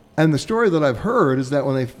world. And the story that I've heard is that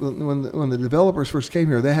when the developers first came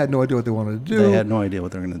here, they had no idea what they wanted to do. They had no idea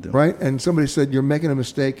what they were going to do. Right? And somebody said, you're making a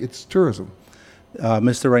mistake, it's tourism.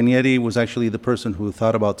 Mr. Ranieri was actually the person who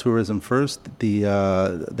thought about tourism first.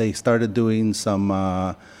 They started doing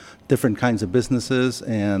some different kinds of businesses,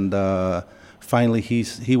 and finally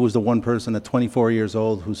he was the one person at 24 years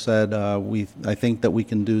old who said, I think that we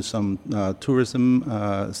can do some tourism,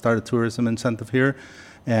 start a tourism incentive here.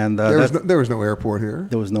 And there was no airport here.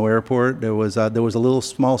 There was no airport. There was a little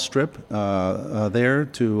small strip there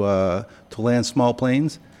to land small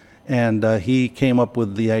planes. And he came up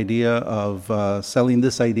with the idea of selling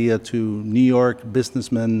this idea to New York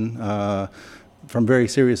businessmen from very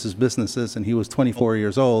serious businesses, and he was 24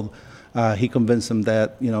 years old. He convinced them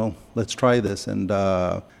that, let's try this, and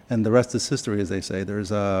the rest is history, as they say.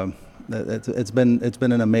 It's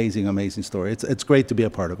been an amazing story. It's great to be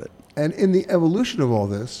a part of it. And in the evolution of all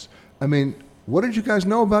this, I mean, what did you guys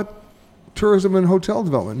know about tourism and hotel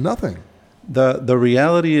development? Nothing. The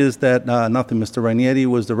reality is that nothing. Mr. Ranieri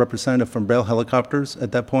was the representative from Bell Helicopters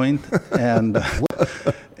at that point, and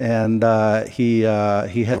he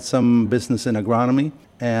had some business in agronomy,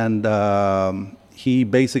 and he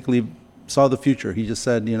basically saw the future. He just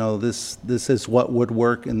said, this is what would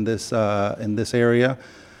work in this area,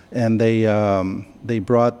 and they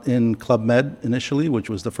brought in Club Med initially, which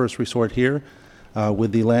was the first resort here,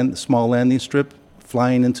 with the small landing strip,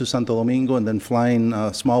 flying into Santo Domingo and then flying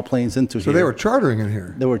small planes into here. So they were chartering in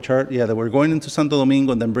here? They were they were going into Santo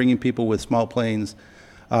Domingo and then bringing people with small planes.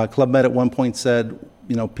 Club Med at one point said,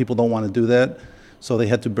 people don't want to do that, so they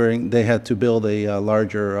had to build a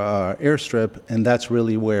larger airstrip, and that's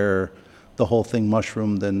really where the whole thing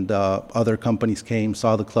mushroomed, and other companies came,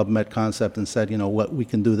 saw the Club Med concept and said, what, we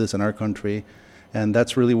can do this in our country. And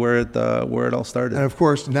that's really where it all started. And of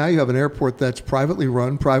course, now you have an airport that's privately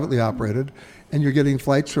run, privately operated, and you're getting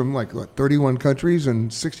flights from 31 countries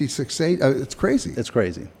and 66 states. It's crazy. It's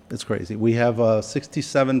crazy. It's crazy. We have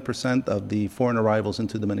 67% of the foreign arrivals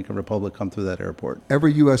into Dominican Republic come through that airport.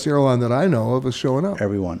 Every U.S. airline that I know of is showing up.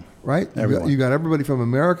 Everyone. Right? Everyone. You got everybody from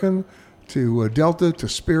American to Delta to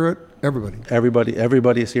Spirit, everybody.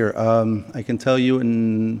 Everybody is here. I can tell you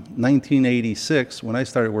in 1986, when I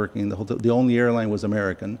started working in the hotel, the only airline was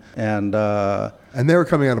American. And they were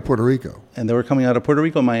coming out of Puerto Rico. And they were coming out of Puerto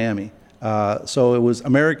Rico, Miami. So it was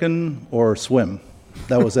American or swim.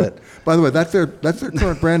 That was it. By the way, that's their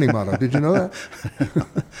current branding motto. Did you know that?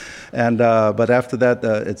 And but after that,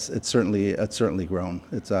 it's certainly grown.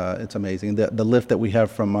 It's amazing. The lift that we have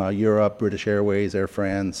from Europe, British Airways, Air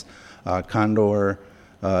France, Condor.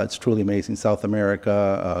 It's truly amazing. South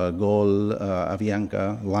America, Gol,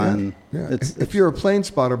 Avianca, LAN. Yeah. If you're a plane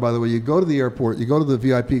spotter, by the way, you go to the airport, you go to the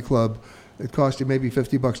VIP club. It costs you maybe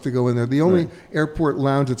 $50 to go in there. The only airport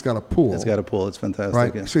lounge that's got a pool. It's got a pool. It's fantastic.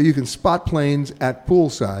 Right. Yeah. So you can spot planes at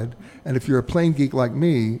poolside, and if you're a plane geek like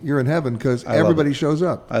me, you're in heaven because everybody shows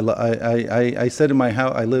up. I said in my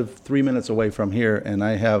house, I live 3 minutes away from here, and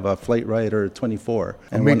I have a Flight Rider 24.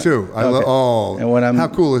 And me too. How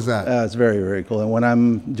cool is that? It's very, very cool. And when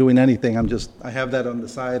I'm doing anything, I have that on the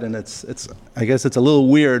side, and it's I guess it's a little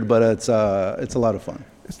weird, but it's a lot of fun.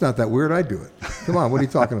 It's not that weird. I do it. Come on, what are you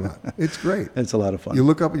talking about? It's great. It's a lot of fun. You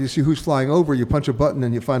look up and you see who's flying over. You punch a button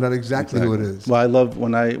and you find out exactly who it is. Well, I love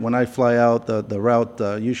when I fly out the route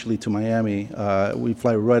usually to Miami. We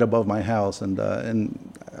fly right above my house, and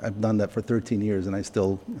I've done that for 13 years, and I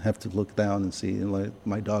still have to look down and see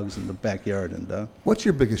my dogs in the backyard. And what's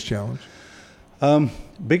your biggest challenge?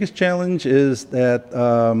 Biggest challenge is that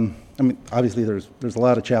obviously there's a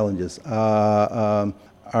lot of challenges.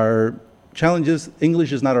 Our challenges,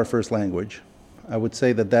 English is not our first language. I would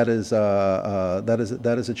say that is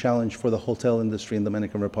a challenge for the hotel industry in the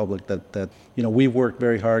Dominican Republic. That we've worked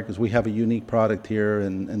very hard because we have a unique product here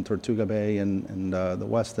in Tortuga Bay and the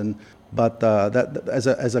Westin. But that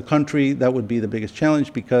as a country, that would be the biggest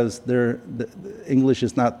challenge because the English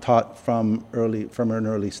is not taught from an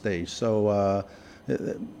early stage. So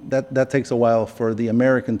that takes a while for the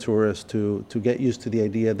American tourists to get used to the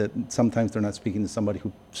idea that sometimes they're not speaking to somebody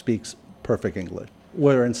who speaks perfect English.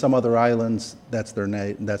 Where in some other islands, that's their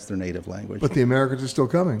native language. But the Americans are still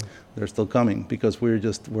coming. They're still coming because we're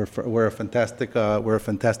a fantastic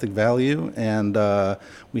value, and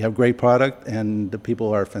we have great product, and the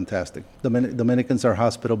people are fantastic. Dominicans are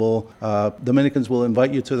hospitable. Dominicans will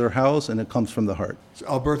invite you to their house, and it comes from the heart. So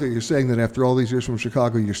Alberto, you're saying that after all these years from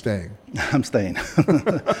Chicago, you're staying? I'm staying.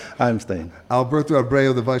 I'm staying. Alberto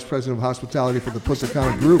Abreu, the Vice President of Hospitality for the Punta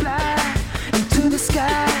Cana Group. Into the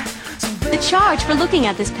sky. The charge for looking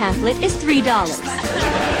at this pamphlet is $3.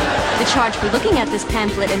 The charge for looking at this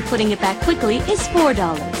pamphlet and putting it back quickly is $4.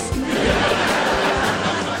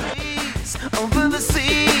 Over the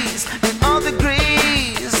seas and all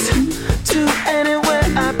degrees to anywhere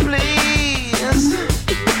I please.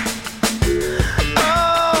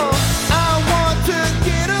 Oh, I want to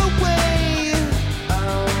get away. I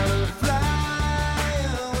want to fly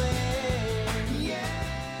away. Yeah.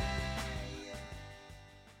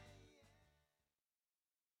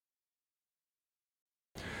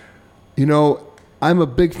 You know, I'm a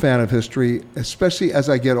big fan of history, especially as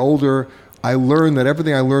I get older. I learn that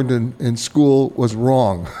everything I learned in school was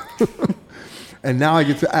wrong. And now I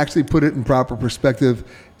get to actually put it in proper perspective,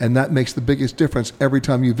 and that makes the biggest difference every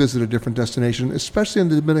time you visit a different destination, especially in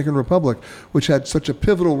the Dominican Republic, which had such a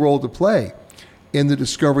pivotal role to play in the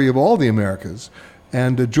discovery of all the Americas.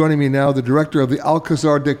 And joining me now, the director of the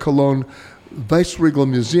Alcazar de Colón Viceregal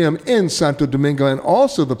Museum in Santo Domingo, and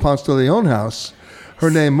also the Ponce de Leon House. Her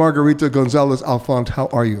name, Margarita Gonzalez Alfont. How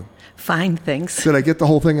are you? Fine, thanks. Did I get the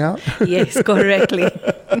whole thing out? Yes, correctly.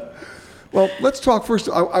 Well, let's talk first.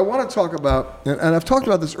 I want to talk about, and I've talked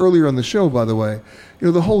about this earlier on the show, by the way,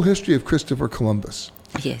 the whole history of Christopher Columbus.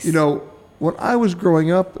 Yes. When I was growing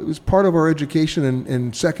up, it was part of our education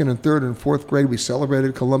in second and third and fourth grade. We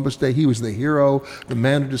celebrated Columbus Day. He was the hero, the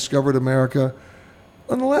man who discovered America.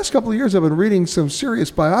 In the last couple of years, I've been reading some serious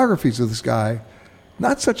biographies of this guy.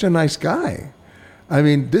 Not such a nice guy. I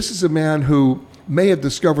mean, this is a man who may have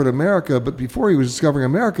discovered America, but before he was discovering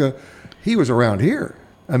America, he was around here.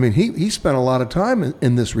 I mean, he spent a lot of time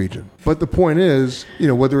in this region. But the point is,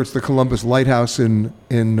 whether it's the Columbus Lighthouse in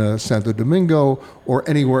Santo Domingo or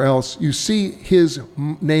anywhere else, you see his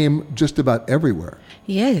name just about everywhere.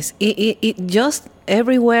 Yes, it just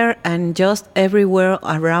everywhere and just everywhere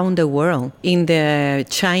around the world. In the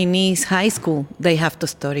Chinese high school, they have to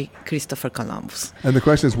study Christopher Columbus. And the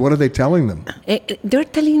question is, what are they telling them? They're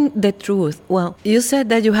telling the truth. Well, you said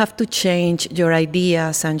that you have to change your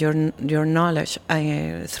ideas and your knowledge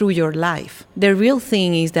through your life. The real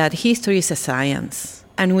thing is that history is a science.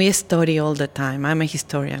 And we study all the time. I'm a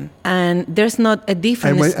historian. And there's not a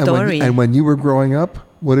different story. And when you were growing up,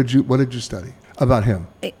 what did you study about him?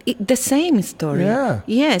 The same story. Yeah.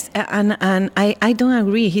 Yes, and I don't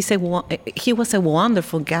agree. He was a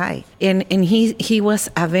wonderful guy, and he was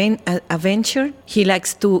adventure. He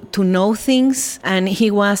likes to know things, and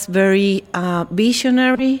he was very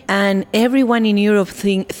visionary. And everyone in Europe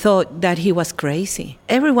thought that he was crazy.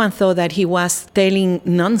 Everyone thought that he was telling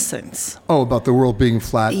nonsense. Oh, about the world being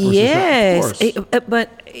flat. Yes, but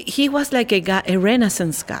he was like a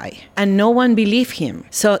Renaissance guy, and no one believed him.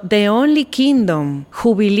 So the only kingdom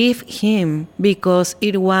who believed him because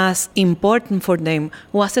it was important for them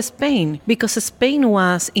was Spain, because Spain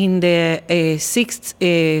was in the 15th,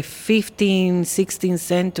 16th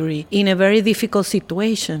century in a very difficult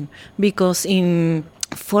situation, because in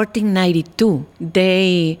 1492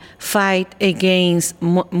 they fight against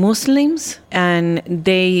Muslims, and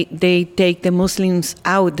they take the Muslims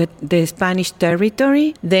out the Spanish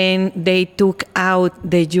territory. Then they took out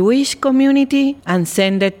the Jewish community and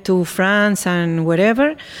sent it to France and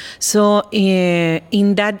whatever. So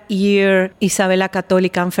in that year, Isabela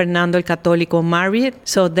Católica and Fernando el Católico married,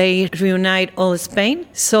 so they reunite all Spain.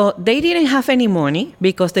 So they didn't have any money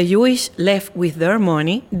because the Jewish left with their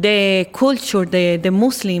money. The culture, the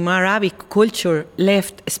Muslim Arabic culture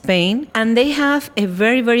left Spain, and they have a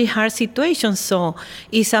very, very hard situation. So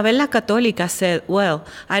Isabela Católica said, well,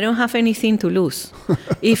 I don't have anything to lose.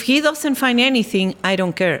 If he doesn't find anything, I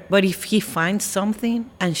don't care. But if he finds something,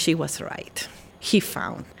 and she was right, he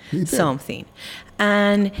found something.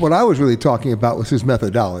 And what I was really talking about was his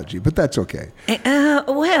methodology, but that's okay.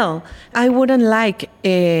 Well, I wouldn't like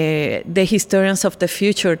the historians of the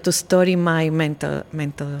future to study my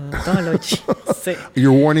methodology.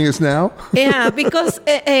 You're warning us now? Yeah, because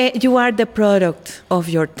you are the product of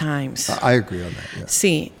your times. I agree on that. Yeah.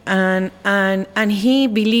 See, and he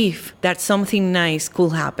believed that something nice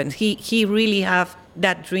could happen. He really had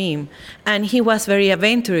that dream, and he was very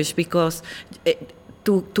adventurous because.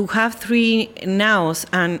 To have 3 nows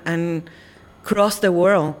and cross the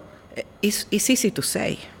world is easy to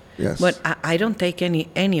say. Yes. But I don't take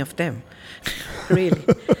any of them, really.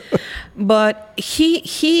 But he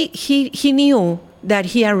knew that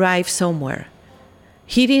he arrived somewhere.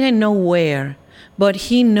 He didn't know where, but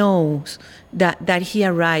he knows that he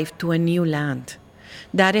arrived to a new land.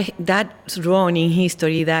 That's wrong in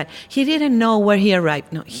history, that he didn't know where he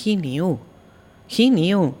arrived. No, he knew. He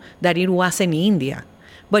knew that it was in India,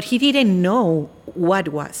 but he didn't know what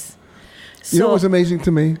was. You know what was amazing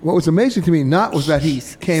to me? What was amazing to me not was that he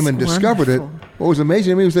came and discovered it. What was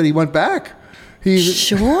amazing to me was that he went back.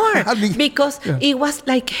 Sure, because it was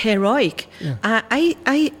like heroic. Yeah.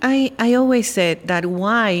 I always said that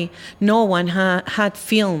why no one had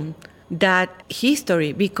filmed that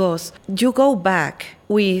history, because you go back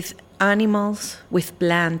with animals, with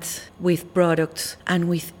plants, with products, and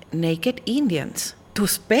with naked Indians to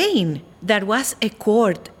Spain. That was a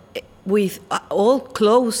court with all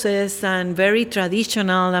clothes and very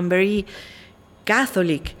traditional and very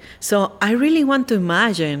Catholic. So I really want to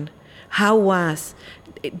imagine how was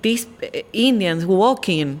these Indians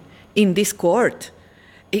walking in this court.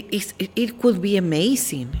 It could be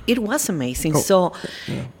amazing. It was amazing.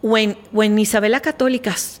 When Isabela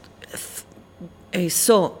Católica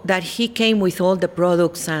saw that he came with all the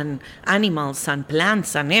products and animals and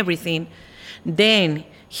plants and everything, then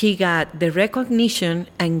he got the recognition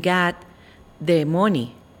and got the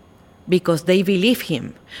money because they believe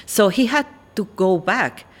him. So he had to go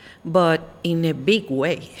back, but in a big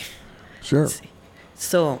way. Sure.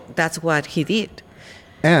 So that's what he did.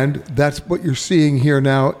 And that's what you're seeing here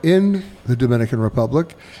now in the Dominican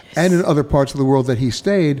Republic and in other parts of the world that he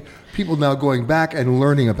stayed, people now going back and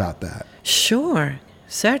learning about that. Sure,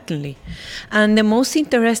 certainly. And the most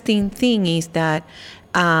interesting thing is that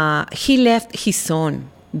he left his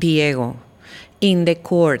son, Diego, in the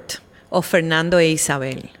court of Fernando e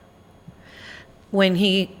Isabel when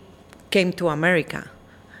he came to America.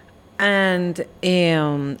 And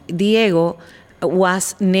Diego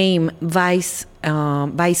was named vice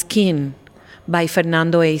king by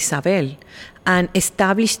Fernando e Isabel and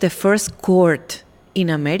established the first court in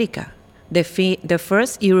America, the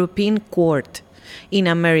first European court. in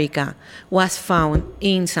America was found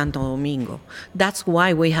in Santo Domingo. That's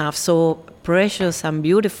why we have so precious and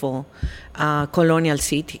beautiful colonial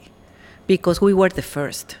city, because we were the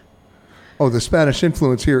first. Oh, the Spanish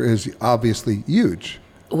influence here is obviously huge.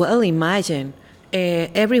 Well, imagine.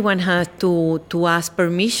 Everyone has to ask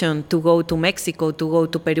permission to go to Mexico, to go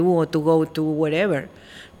to Peru, or to go to wherever,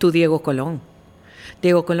 to Diego Colón.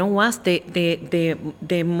 Diego Colón was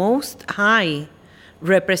the most high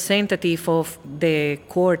representative of the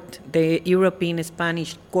court, the European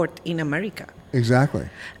Spanish court in America. Exactly.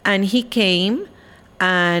 And he came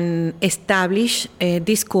and established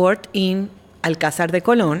this court in Alcázar de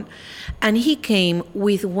Colón, and he came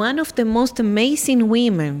with one of the most amazing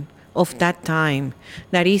women of that time,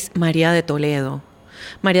 that is María de Toledo.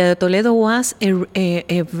 María de Toledo was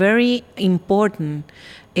a very important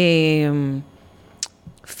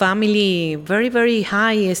family, very, very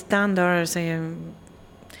high standards.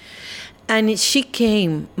 And she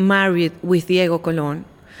came married with Diego Colón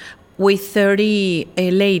with 30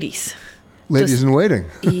 ladies. Ladies in waiting.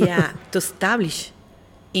 Yeah, to establish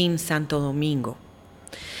in Santo Domingo.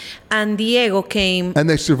 And Diego came. And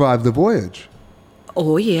they survived the voyage.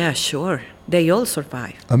 Oh, yeah, sure. They all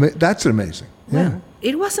survived. That's amazing. Yeah. Well,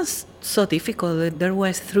 it wasn't so difficult. There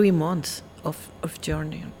was 3 months of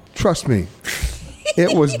journey. Trust me,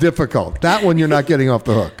 it was difficult. That one you're not getting off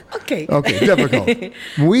the hook. Okay. Okay, difficult.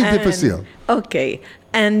 Muy difícil. Okay.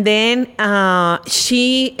 And then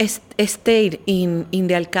she stayed in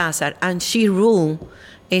the Alcázar, and she ruled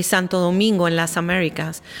Santo Domingo and Las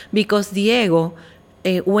Americas, because Diego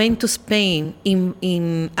went to Spain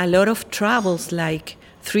in a lot of travels, like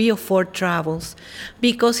 3 or 4 travels,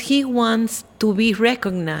 because he wants to be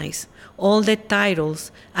recognized, all the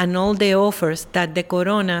titles and all the offers that the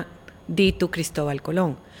Corona did to Cristobal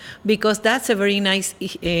Colón, because that's a very nice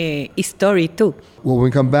story too. Well, we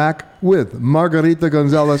come back with Margarita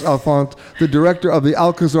Gonzalez Alfont, the director of the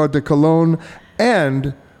Alcázar de Colón,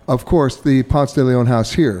 and of course the Ponce de Leon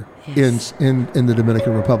House here in the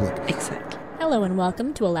Dominican Republic. Exactly. Hello and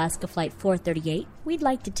welcome to Alaska Flight 438. We'd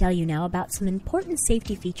like to tell you now about some important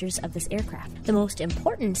safety features of this aircraft. The most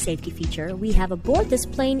important safety feature we have aboard this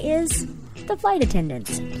plane is the flight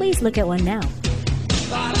attendants. Please look at one now.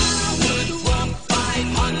 But I would walk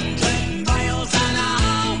 500 miles and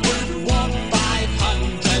I would walk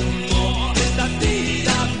 500 more. It's the deed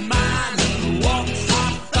of man who walks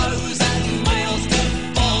 1,000 miles to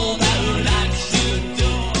follow that you do.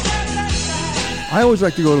 I always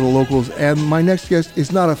like to go to the locals, and my next guest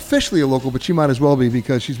is not officially a local, but she might as well be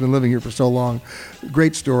because she's been living here for so long.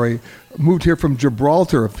 Great story. Moved here from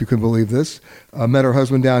Gibraltar, if you can believe this. Met her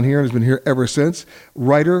husband down here and has been here ever since.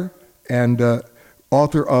 Writer and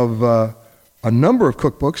author of a number of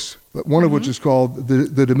cookbooks, but one of which is called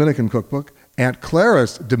the Dominican Cookbook, Aunt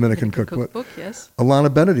Clara's Dominican Cookbook. Yes. Alana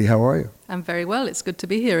Benedy, how are you? I'm very well. It's good to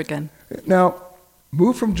be here again. Now,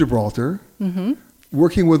 moved from Gibraltar,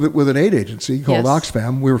 working with an aid agency called Yes.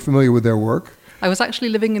 Oxfam. We were familiar with their work. I was actually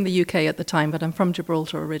living in the UK at the time, but I'm from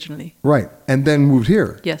Gibraltar originally. Right, and then moved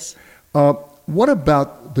here. Yes. What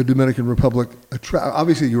about the Dominican Republic?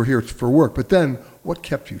 Obviously, you were here for work, but then what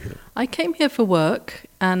kept you here? I came here for work,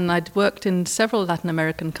 and I'd worked in several Latin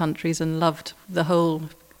American countries and loved the whole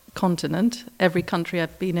continent. Every country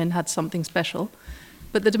I've been in had something special.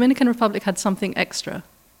 But the Dominican Republic had something extra,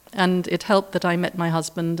 and it helped that I met my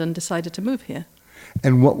husband and decided to move here.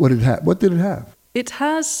 And what would it have? What did it have? It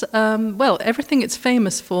has, everything it's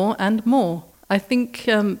famous for and more. I think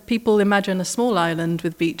people imagine a small island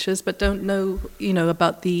with beaches, but don't know,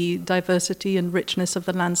 about the diversity and richness of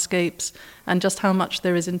the landscapes and just how much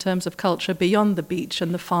there is in terms of culture beyond the beach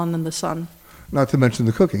and the fun and the sun. Not to mention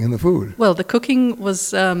the cooking and the food. Well, the cooking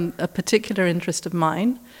was a particular interest of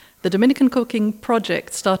mine. The Dominican Cooking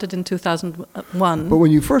Project started in 2001. But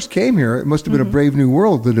when you first came here, it must have been a brave new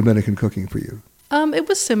world, the Dominican cooking for you. It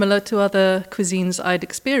was similar to other cuisines I'd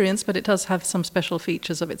experienced, but it does have some special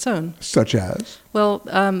features of its own. Such as? Well,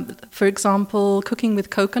 for example, cooking with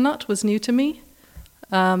coconut was new to me.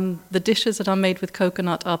 The dishes that are made with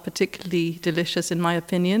coconut are particularly delicious, in my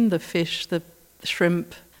opinion. The fish, the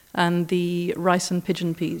shrimp, and the rice and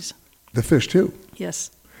pigeon peas. The fish, too.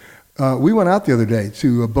 Yes. We went out the other day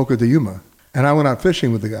to Boca de Yuma, and I went out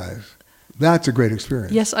fishing with the guys. That's a great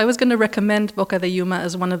experience. Yes, I was going to recommend Boca de Yuma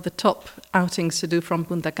as one of the top outings to do from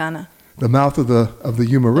Punta Cana. The mouth of the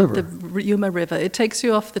Yuma River. The Yuma River. It takes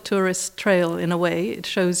you off the tourist trail in a way. It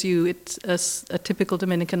shows you it's a typical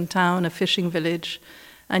Dominican town, a fishing village,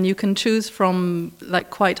 and you can choose from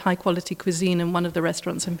quite high quality cuisine in one of the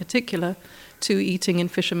restaurants in particular to eating in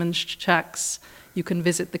fishermen's shacks. You can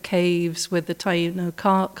visit the caves with the Taino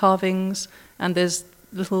carvings, and there's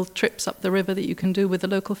little trips up the river that you can do with the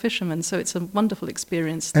local fishermen. So it's a wonderful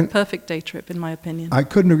experience, the perfect day trip, in my opinion. I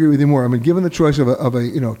couldn't agree with you more. I mean, given the choice of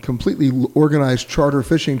a completely organized charter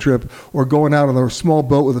fishing trip or going out on a small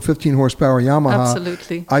boat with a 15 horsepower Yamaha,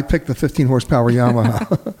 Absolutely. I picked the 15 horsepower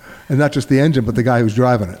Yamaha, and not just the engine, but the guy who's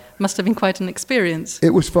driving it. Must have been quite an experience.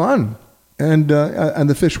 It was fun, and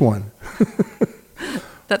the fish won.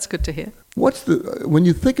 That's good to hear. When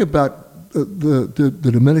you think about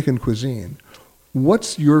the Dominican cuisine,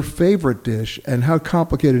 what's your favorite dish, and how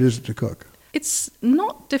complicated is it to cook? It's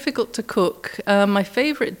not difficult to cook. My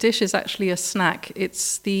favorite dish is actually a snack.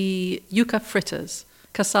 It's the yuca fritters,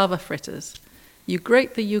 cassava fritters. You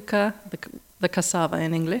grate the yuca, the cassava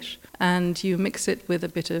in English, and you mix it with a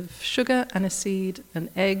bit of sugar, aniseed, an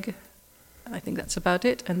egg. I think that's about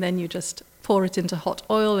it. And then you just pour it into hot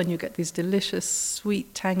oil, and you get these delicious,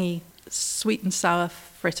 sweet, tangy, sweet and sour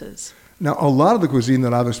fritters. Now, a lot of the cuisine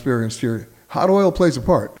that I've experienced here, hot oil plays a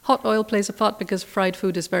part. Hot oil plays a part because fried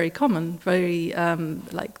food is very common. Very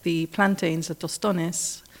like the plantains, the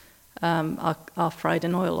tostones, are fried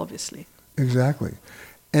in oil, obviously. Exactly.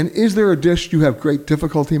 And is there a dish you have great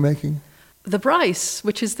difficulty making? The rice,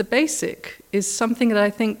 which is the basic, is something that I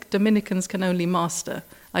think Dominicans can only master.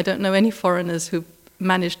 I don't know any foreigners who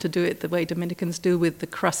manage to do it the way Dominicans do, with the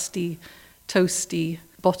crusty, toasty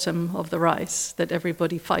bottom of the rice that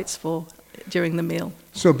everybody fights for during the meal.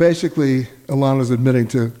 So basically, Ilana's admitting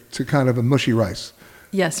to kind of a mushy rice.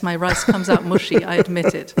 Yes, my rice comes out mushy, I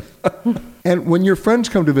admit it. And when your friends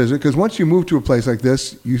come to visit, because once you move to a place like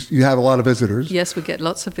this, you have a lot of visitors. Yes, we get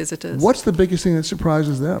lots of visitors. What's the biggest thing that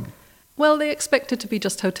surprises them? Well, they expect it to be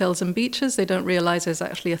just hotels and beaches. They don't realize there's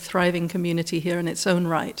actually a thriving community here in its own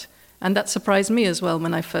right. And that surprised me as well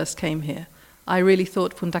when I first came here. I really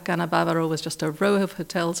thought Punta Cana Bávaro was just a row of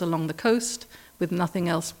hotels along the coast with nothing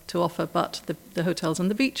else to offer but the hotels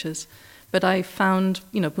and the beaches. But I found,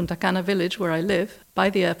 Punta Cana village, where I live, by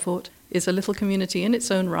the airport, is a little community in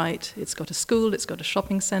its own right. It's got a school, it's got a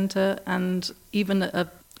shopping center, and even a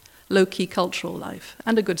low-key cultural life,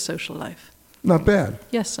 and a good social life. Not bad.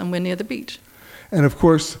 Yes, and we're near the beach. And of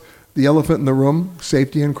course, the elephant in the room,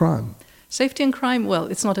 safety and crime. Safety and crime, well,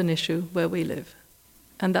 it's not an issue where we live.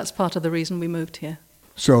 And that's part of the reason we moved here.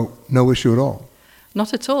 So, no issue at all?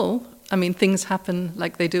 Not at all. I mean, things happen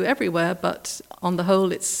like they do everywhere, but on the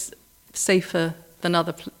whole, it's safer than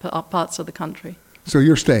other parts of the country. So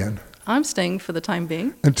you're staying? I'm staying for the time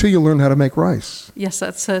being. Until you learn how to make rice. Yes,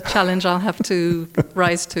 that's a challenge I'll have to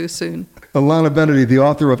rise to soon. Ilana Benedy, the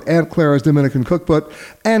author of Aunt Clara's Dominican Cookbook,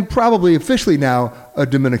 and probably officially now a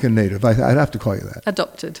Dominican native. I'd have to call you that.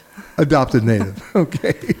 Adopted. Adopted native.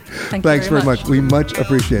 Okay. Thanks very much. We much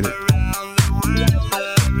appreciate it.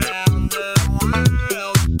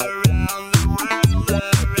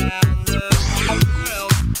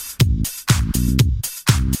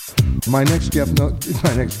 My next guest, I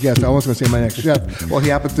was going to say my next chef. Well, he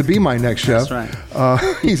happens to be my next chef. That's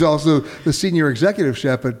right. He's also the senior executive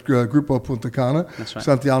chef at Grupo Punta Cana. That's right.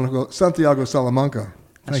 Santiago Salamanca.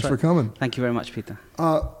 Thanks for coming. Thank you very much, Peter.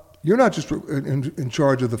 You're not just in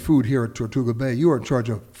charge of the food here at Tortuga Bay. You are in charge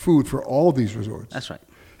of food for all these resorts. That's right.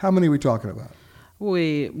 How many are we talking about?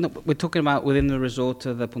 We're talking about within the resort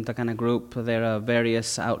of the Punta Cana group. There are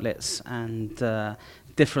various outlets and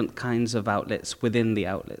different kinds of outlets within the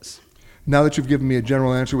outlets. Now that you've given me a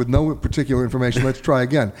general answer with no particular information, let's try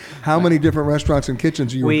again. How many different restaurants and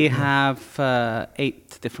kitchens are you? We have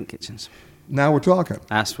 8 different kitchens. Now we're talking.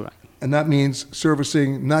 That's right. And that means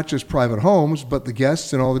servicing not just private homes, but the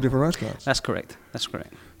guests and all the different restaurants. That's correct. That's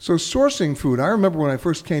correct. So sourcing food, I remember when I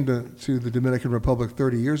first came to the Dominican Republic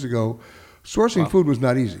 30 years ago, sourcing food was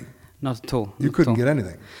not easy. Not at all. You couldn't get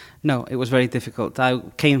anything. No, it was very difficult. I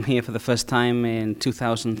came here for the first time in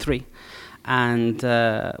 2003. And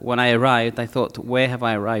when I arrived, I thought, where have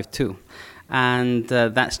I arrived to? And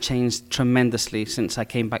that's changed tremendously since I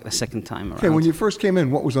came back the second time around. Okay, when you first came in,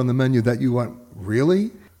 what was on the menu that you went, really?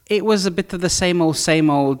 It was a bit of the same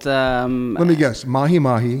old. Let me guess,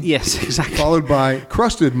 mahi-mahi. Yes, exactly. Followed by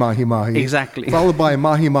crusted mahi-mahi. Exactly. Followed by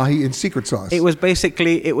mahi-mahi in secret sauce. It was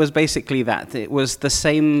basically that. It was the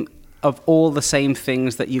same of all the same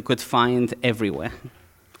things that you could find everywhere.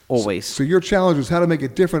 Always. So your challenge was how to make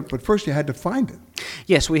it different, but first you had to find it.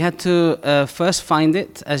 Yes, we had to first find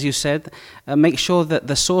it, as you said, make sure that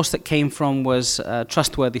the source that came from was a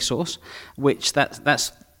trustworthy source, which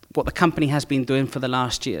that's what the company has been doing for the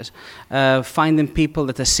last years. Finding people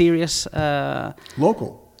that are serious.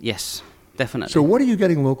 Local? Yes, definitely. So what are you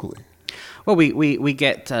getting locally? Well, we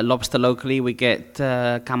get lobster locally, we get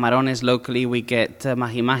camarones locally, we get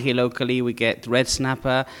mahi-mahi locally, we get red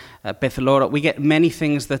snapper, pez loro. We get many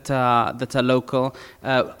things that are local,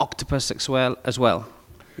 octopus as well.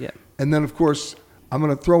 Yeah. And then, of course, I'm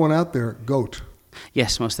going to throw one out there, goat.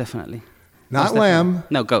 Yes, most definitely. Not Most lamb.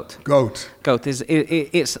 definitely. No, goat. Goat. Goat is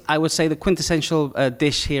it's I would say the quintessential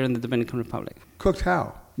dish here in the Dominican Republic. Cooked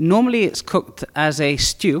how? Normally, it's cooked as a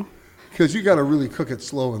stew. Because you got to really cook it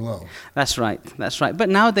slow and low. That's right. That's right. But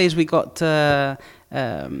nowadays we got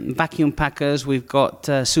vacuum packers. We've got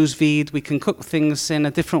sous vide. We can cook things in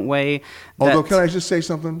a different way. Although, can I just say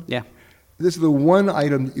something? Yeah. This is the one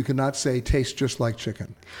item that you cannot say tastes just like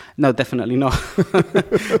chicken. No, definitely not.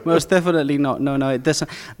 Most definitely not. No, it doesn't.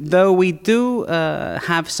 Though we do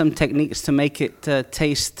have some techniques to make it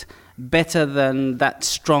taste better than that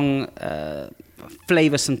strong,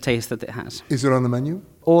 flavoursome taste that it has. Is it on the menu?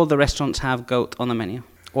 All the restaurants have goat on the menu.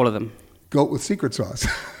 All of them. Goat with secret sauce.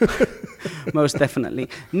 Most definitely.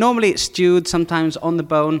 Normally it's stewed, sometimes on the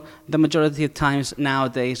bone. The majority of times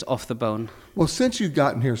nowadays off the bone. Well, since you've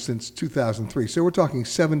gotten here since 2003, so we're talking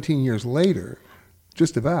 17 years later,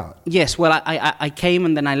 just about. Yes, well, I came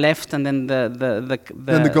and then I left, and then Then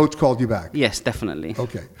the goats called you back. Yes, definitely.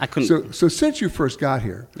 Okay. I couldn't. So since you first got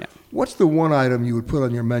here, what's the one item you would put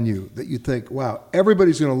on your menu that you think, wow,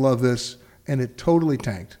 everybody's going to love this, and it totally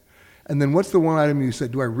tanked? And then what's the one item you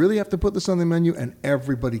said, do I really have to put this on the menu, and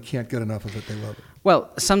everybody can't get enough of it, they love it? Well,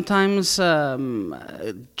 sometimes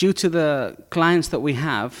due to the clients that we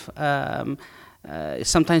have,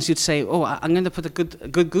 sometimes you'd say, "Oh, I'm going to put a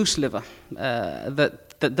good goose liver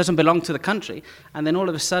that doesn't belong to the country," and then all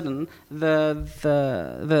of a sudden the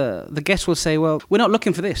guest will say, "Well, we're not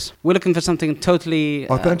looking for this. We're looking for something totally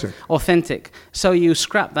authentic." So you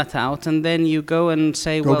scrap that out, and then you go and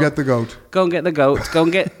say, Go get the goat. Go and get the goat. Go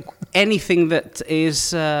and get anything that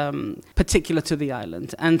is particular to the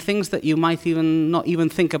island, and things that you might not even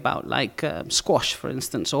think about, like squash, for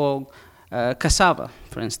instance, or cassava,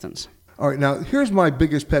 for instance. All right, now here's my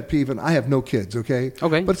biggest pet peeve, and I have no kids, okay?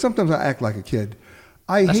 Okay. But sometimes I act like a kid.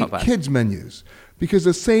 I That's hate not bad. kids' menus because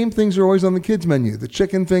the same things are always on the kids' menu, the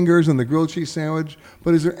chicken fingers and the grilled cheese sandwich.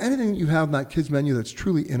 But is there anything you have on that kids' menu that's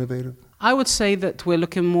truly innovative? I would say that we're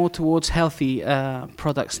looking more towards healthy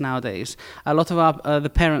products nowadays. A lot of the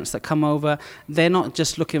parents that come over, they're not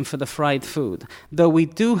just looking for the fried food, though we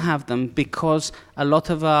do have them because a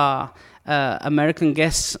lot of our American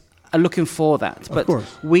guests are looking for that. But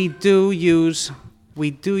we do use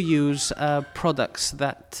products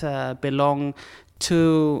that belong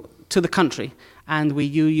to the country. And we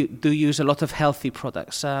do use a lot of healthy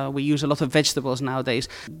products. We use a lot of vegetables nowadays.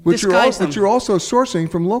 Which you're also sourcing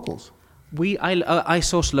from locals. I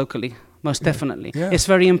source locally, most definitely. Yeah. It's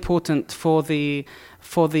very important for the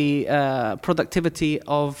productivity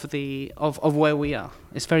of where we are.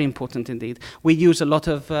 It's very important indeed. We use a lot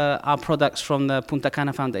of our products from the Punta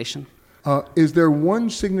Cana Foundation. Is there one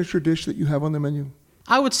signature dish that you have on the menu?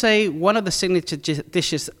 I would say one of the signature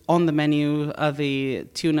dishes on the menu are the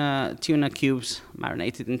tuna cubes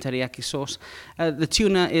marinated in teriyaki sauce. The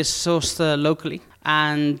tuna is sourced locally,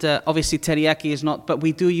 and obviously teriyaki is not. But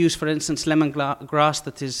we do use, for instance, lemongrass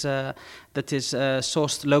that is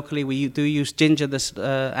sourced locally. We do use ginger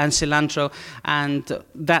and cilantro, and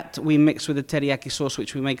that we mix with the teriyaki sauce,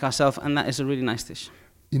 which we make ourselves, and that is a really nice dish.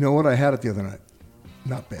 You know what? I had it the other night.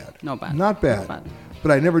 Not bad. Not bad. Not bad. Not bad.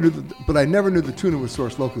 But I never knew the tuna was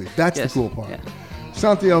sourced locally. That's the cool part. Yeah.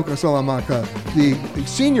 Santiago Salamanca, the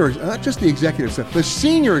senior, not just the executive chef, the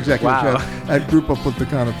senior executive chef at Grupo Punta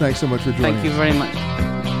Cana. Thanks so much for joining us. Thank you very much.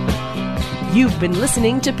 You've been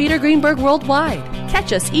listening to Peter Greenberg Worldwide.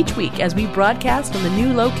 Catch us each week as we broadcast from a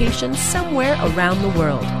new location somewhere around the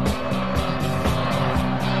world.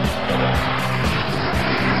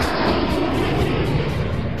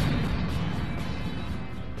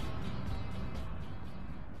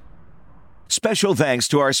 Special thanks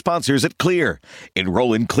to our sponsors at Clear.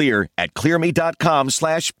 Enroll in Clear at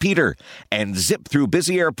clearme.com/Peter and zip through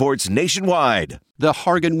busy airports nationwide. The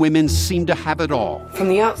Hargan women seem to have it all. From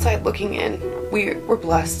the outside looking in, we were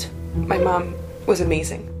blessed. My mom was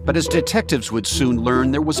amazing. But as detectives would soon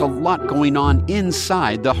learn, there was a lot going on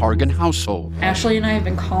inside the Hargan household. Ashley and I have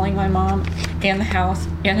been calling my mom and the house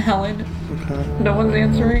and Helen. No one's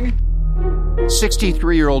answering.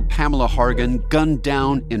 63-year-old Pamela Hargan gunned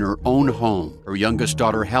down in her own home. Her youngest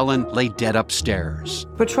daughter, Helen, lay dead upstairs.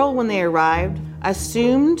 Patrol, when they arrived,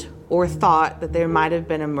 assumed or thought that there might have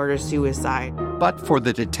been a murder-suicide. But for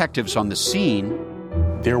the detectives on the scene,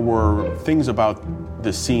 there were things about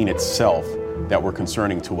the scene itself that were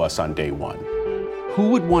concerning to us on day one. Who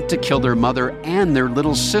would want to kill their mother and their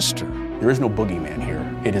little sister? There is no boogeyman here.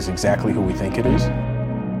 It is exactly who we think it is.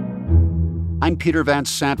 I'm Peter Van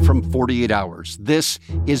Sant from 48 Hours. This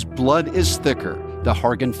is Blood is Thicker, the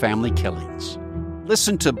Hargan family killings.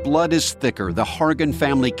 Listen to Blood is Thicker, The Hargan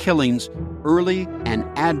Family Killings, early and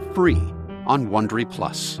ad-free on Wondery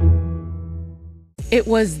Plus. It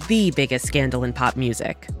was the biggest scandal in pop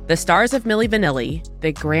music. The stars of Milli Vanilli,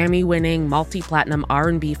 the Grammy-winning multi-platinum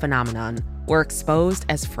R&B phenomenon, were exposed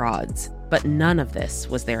as frauds. But none of this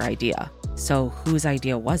was their idea. So whose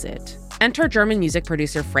idea was it? Enter German music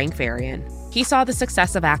producer Frank Farian. He saw the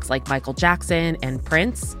success of acts like Michael Jackson and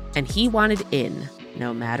Prince, and he wanted in,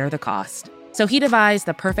 no matter the cost. So he devised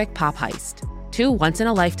the perfect pop heist. Two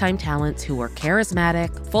once-in-a-lifetime talents who were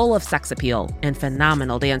charismatic, full of sex appeal, and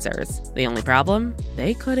phenomenal dancers. The only problem?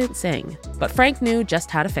 They couldn't sing. But Frank knew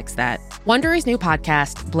just how to fix that. Wondery's new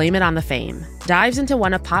podcast, Blame It on the Fame, dives into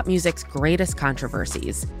one of pop music's greatest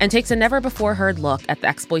controversies and takes a never-before-heard look at the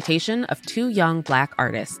exploitation of two young Black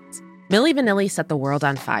artists. Milli Vanilli set the world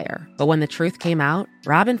on fire, but when the truth came out,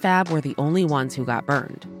 Rob and Fab were the only ones who got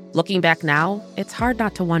burned. Looking back now, it's hard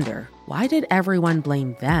not to wonder, why did everyone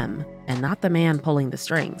blame them and not the man pulling the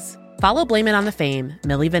strings? Follow Blame It on the Fame,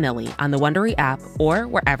 Milli Vanilli on the Wondery app or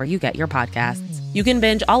wherever you get your podcasts. You can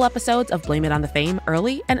binge all episodes of Blame It on the Fame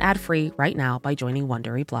early and ad-free right now by joining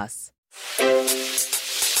Wondery Plus.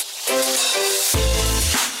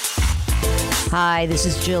 Hi, this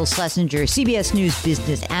is Jill Schlesinger, CBS News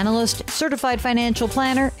business analyst, certified financial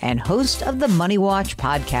planner, and host of the Money Watch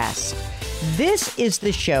podcast. This is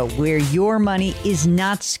the show where your money is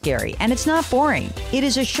not scary and it's not boring. It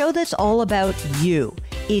is a show that's all about you.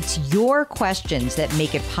 It's your questions that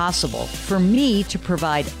make it possible for me to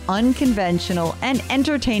provide unconventional and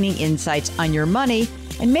entertaining insights on your money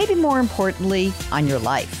and maybe more importantly, on your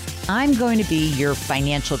life. I'm going to be your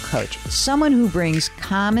financial coach, someone who brings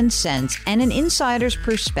common sense and an insider's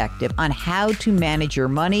perspective on how to manage your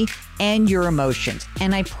money and your emotions.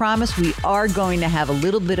 And I promise we are going to have a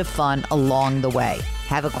little bit of fun along the way.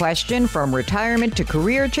 Have a question from retirement to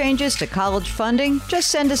career changes to college funding? Just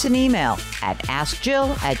send us an email at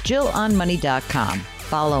askjill@jillonmoney.com.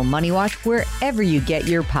 Follow Money Watch wherever you get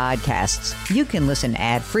your podcasts. You can listen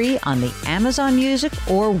ad-free on the Amazon Music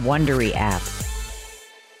or Wondery app.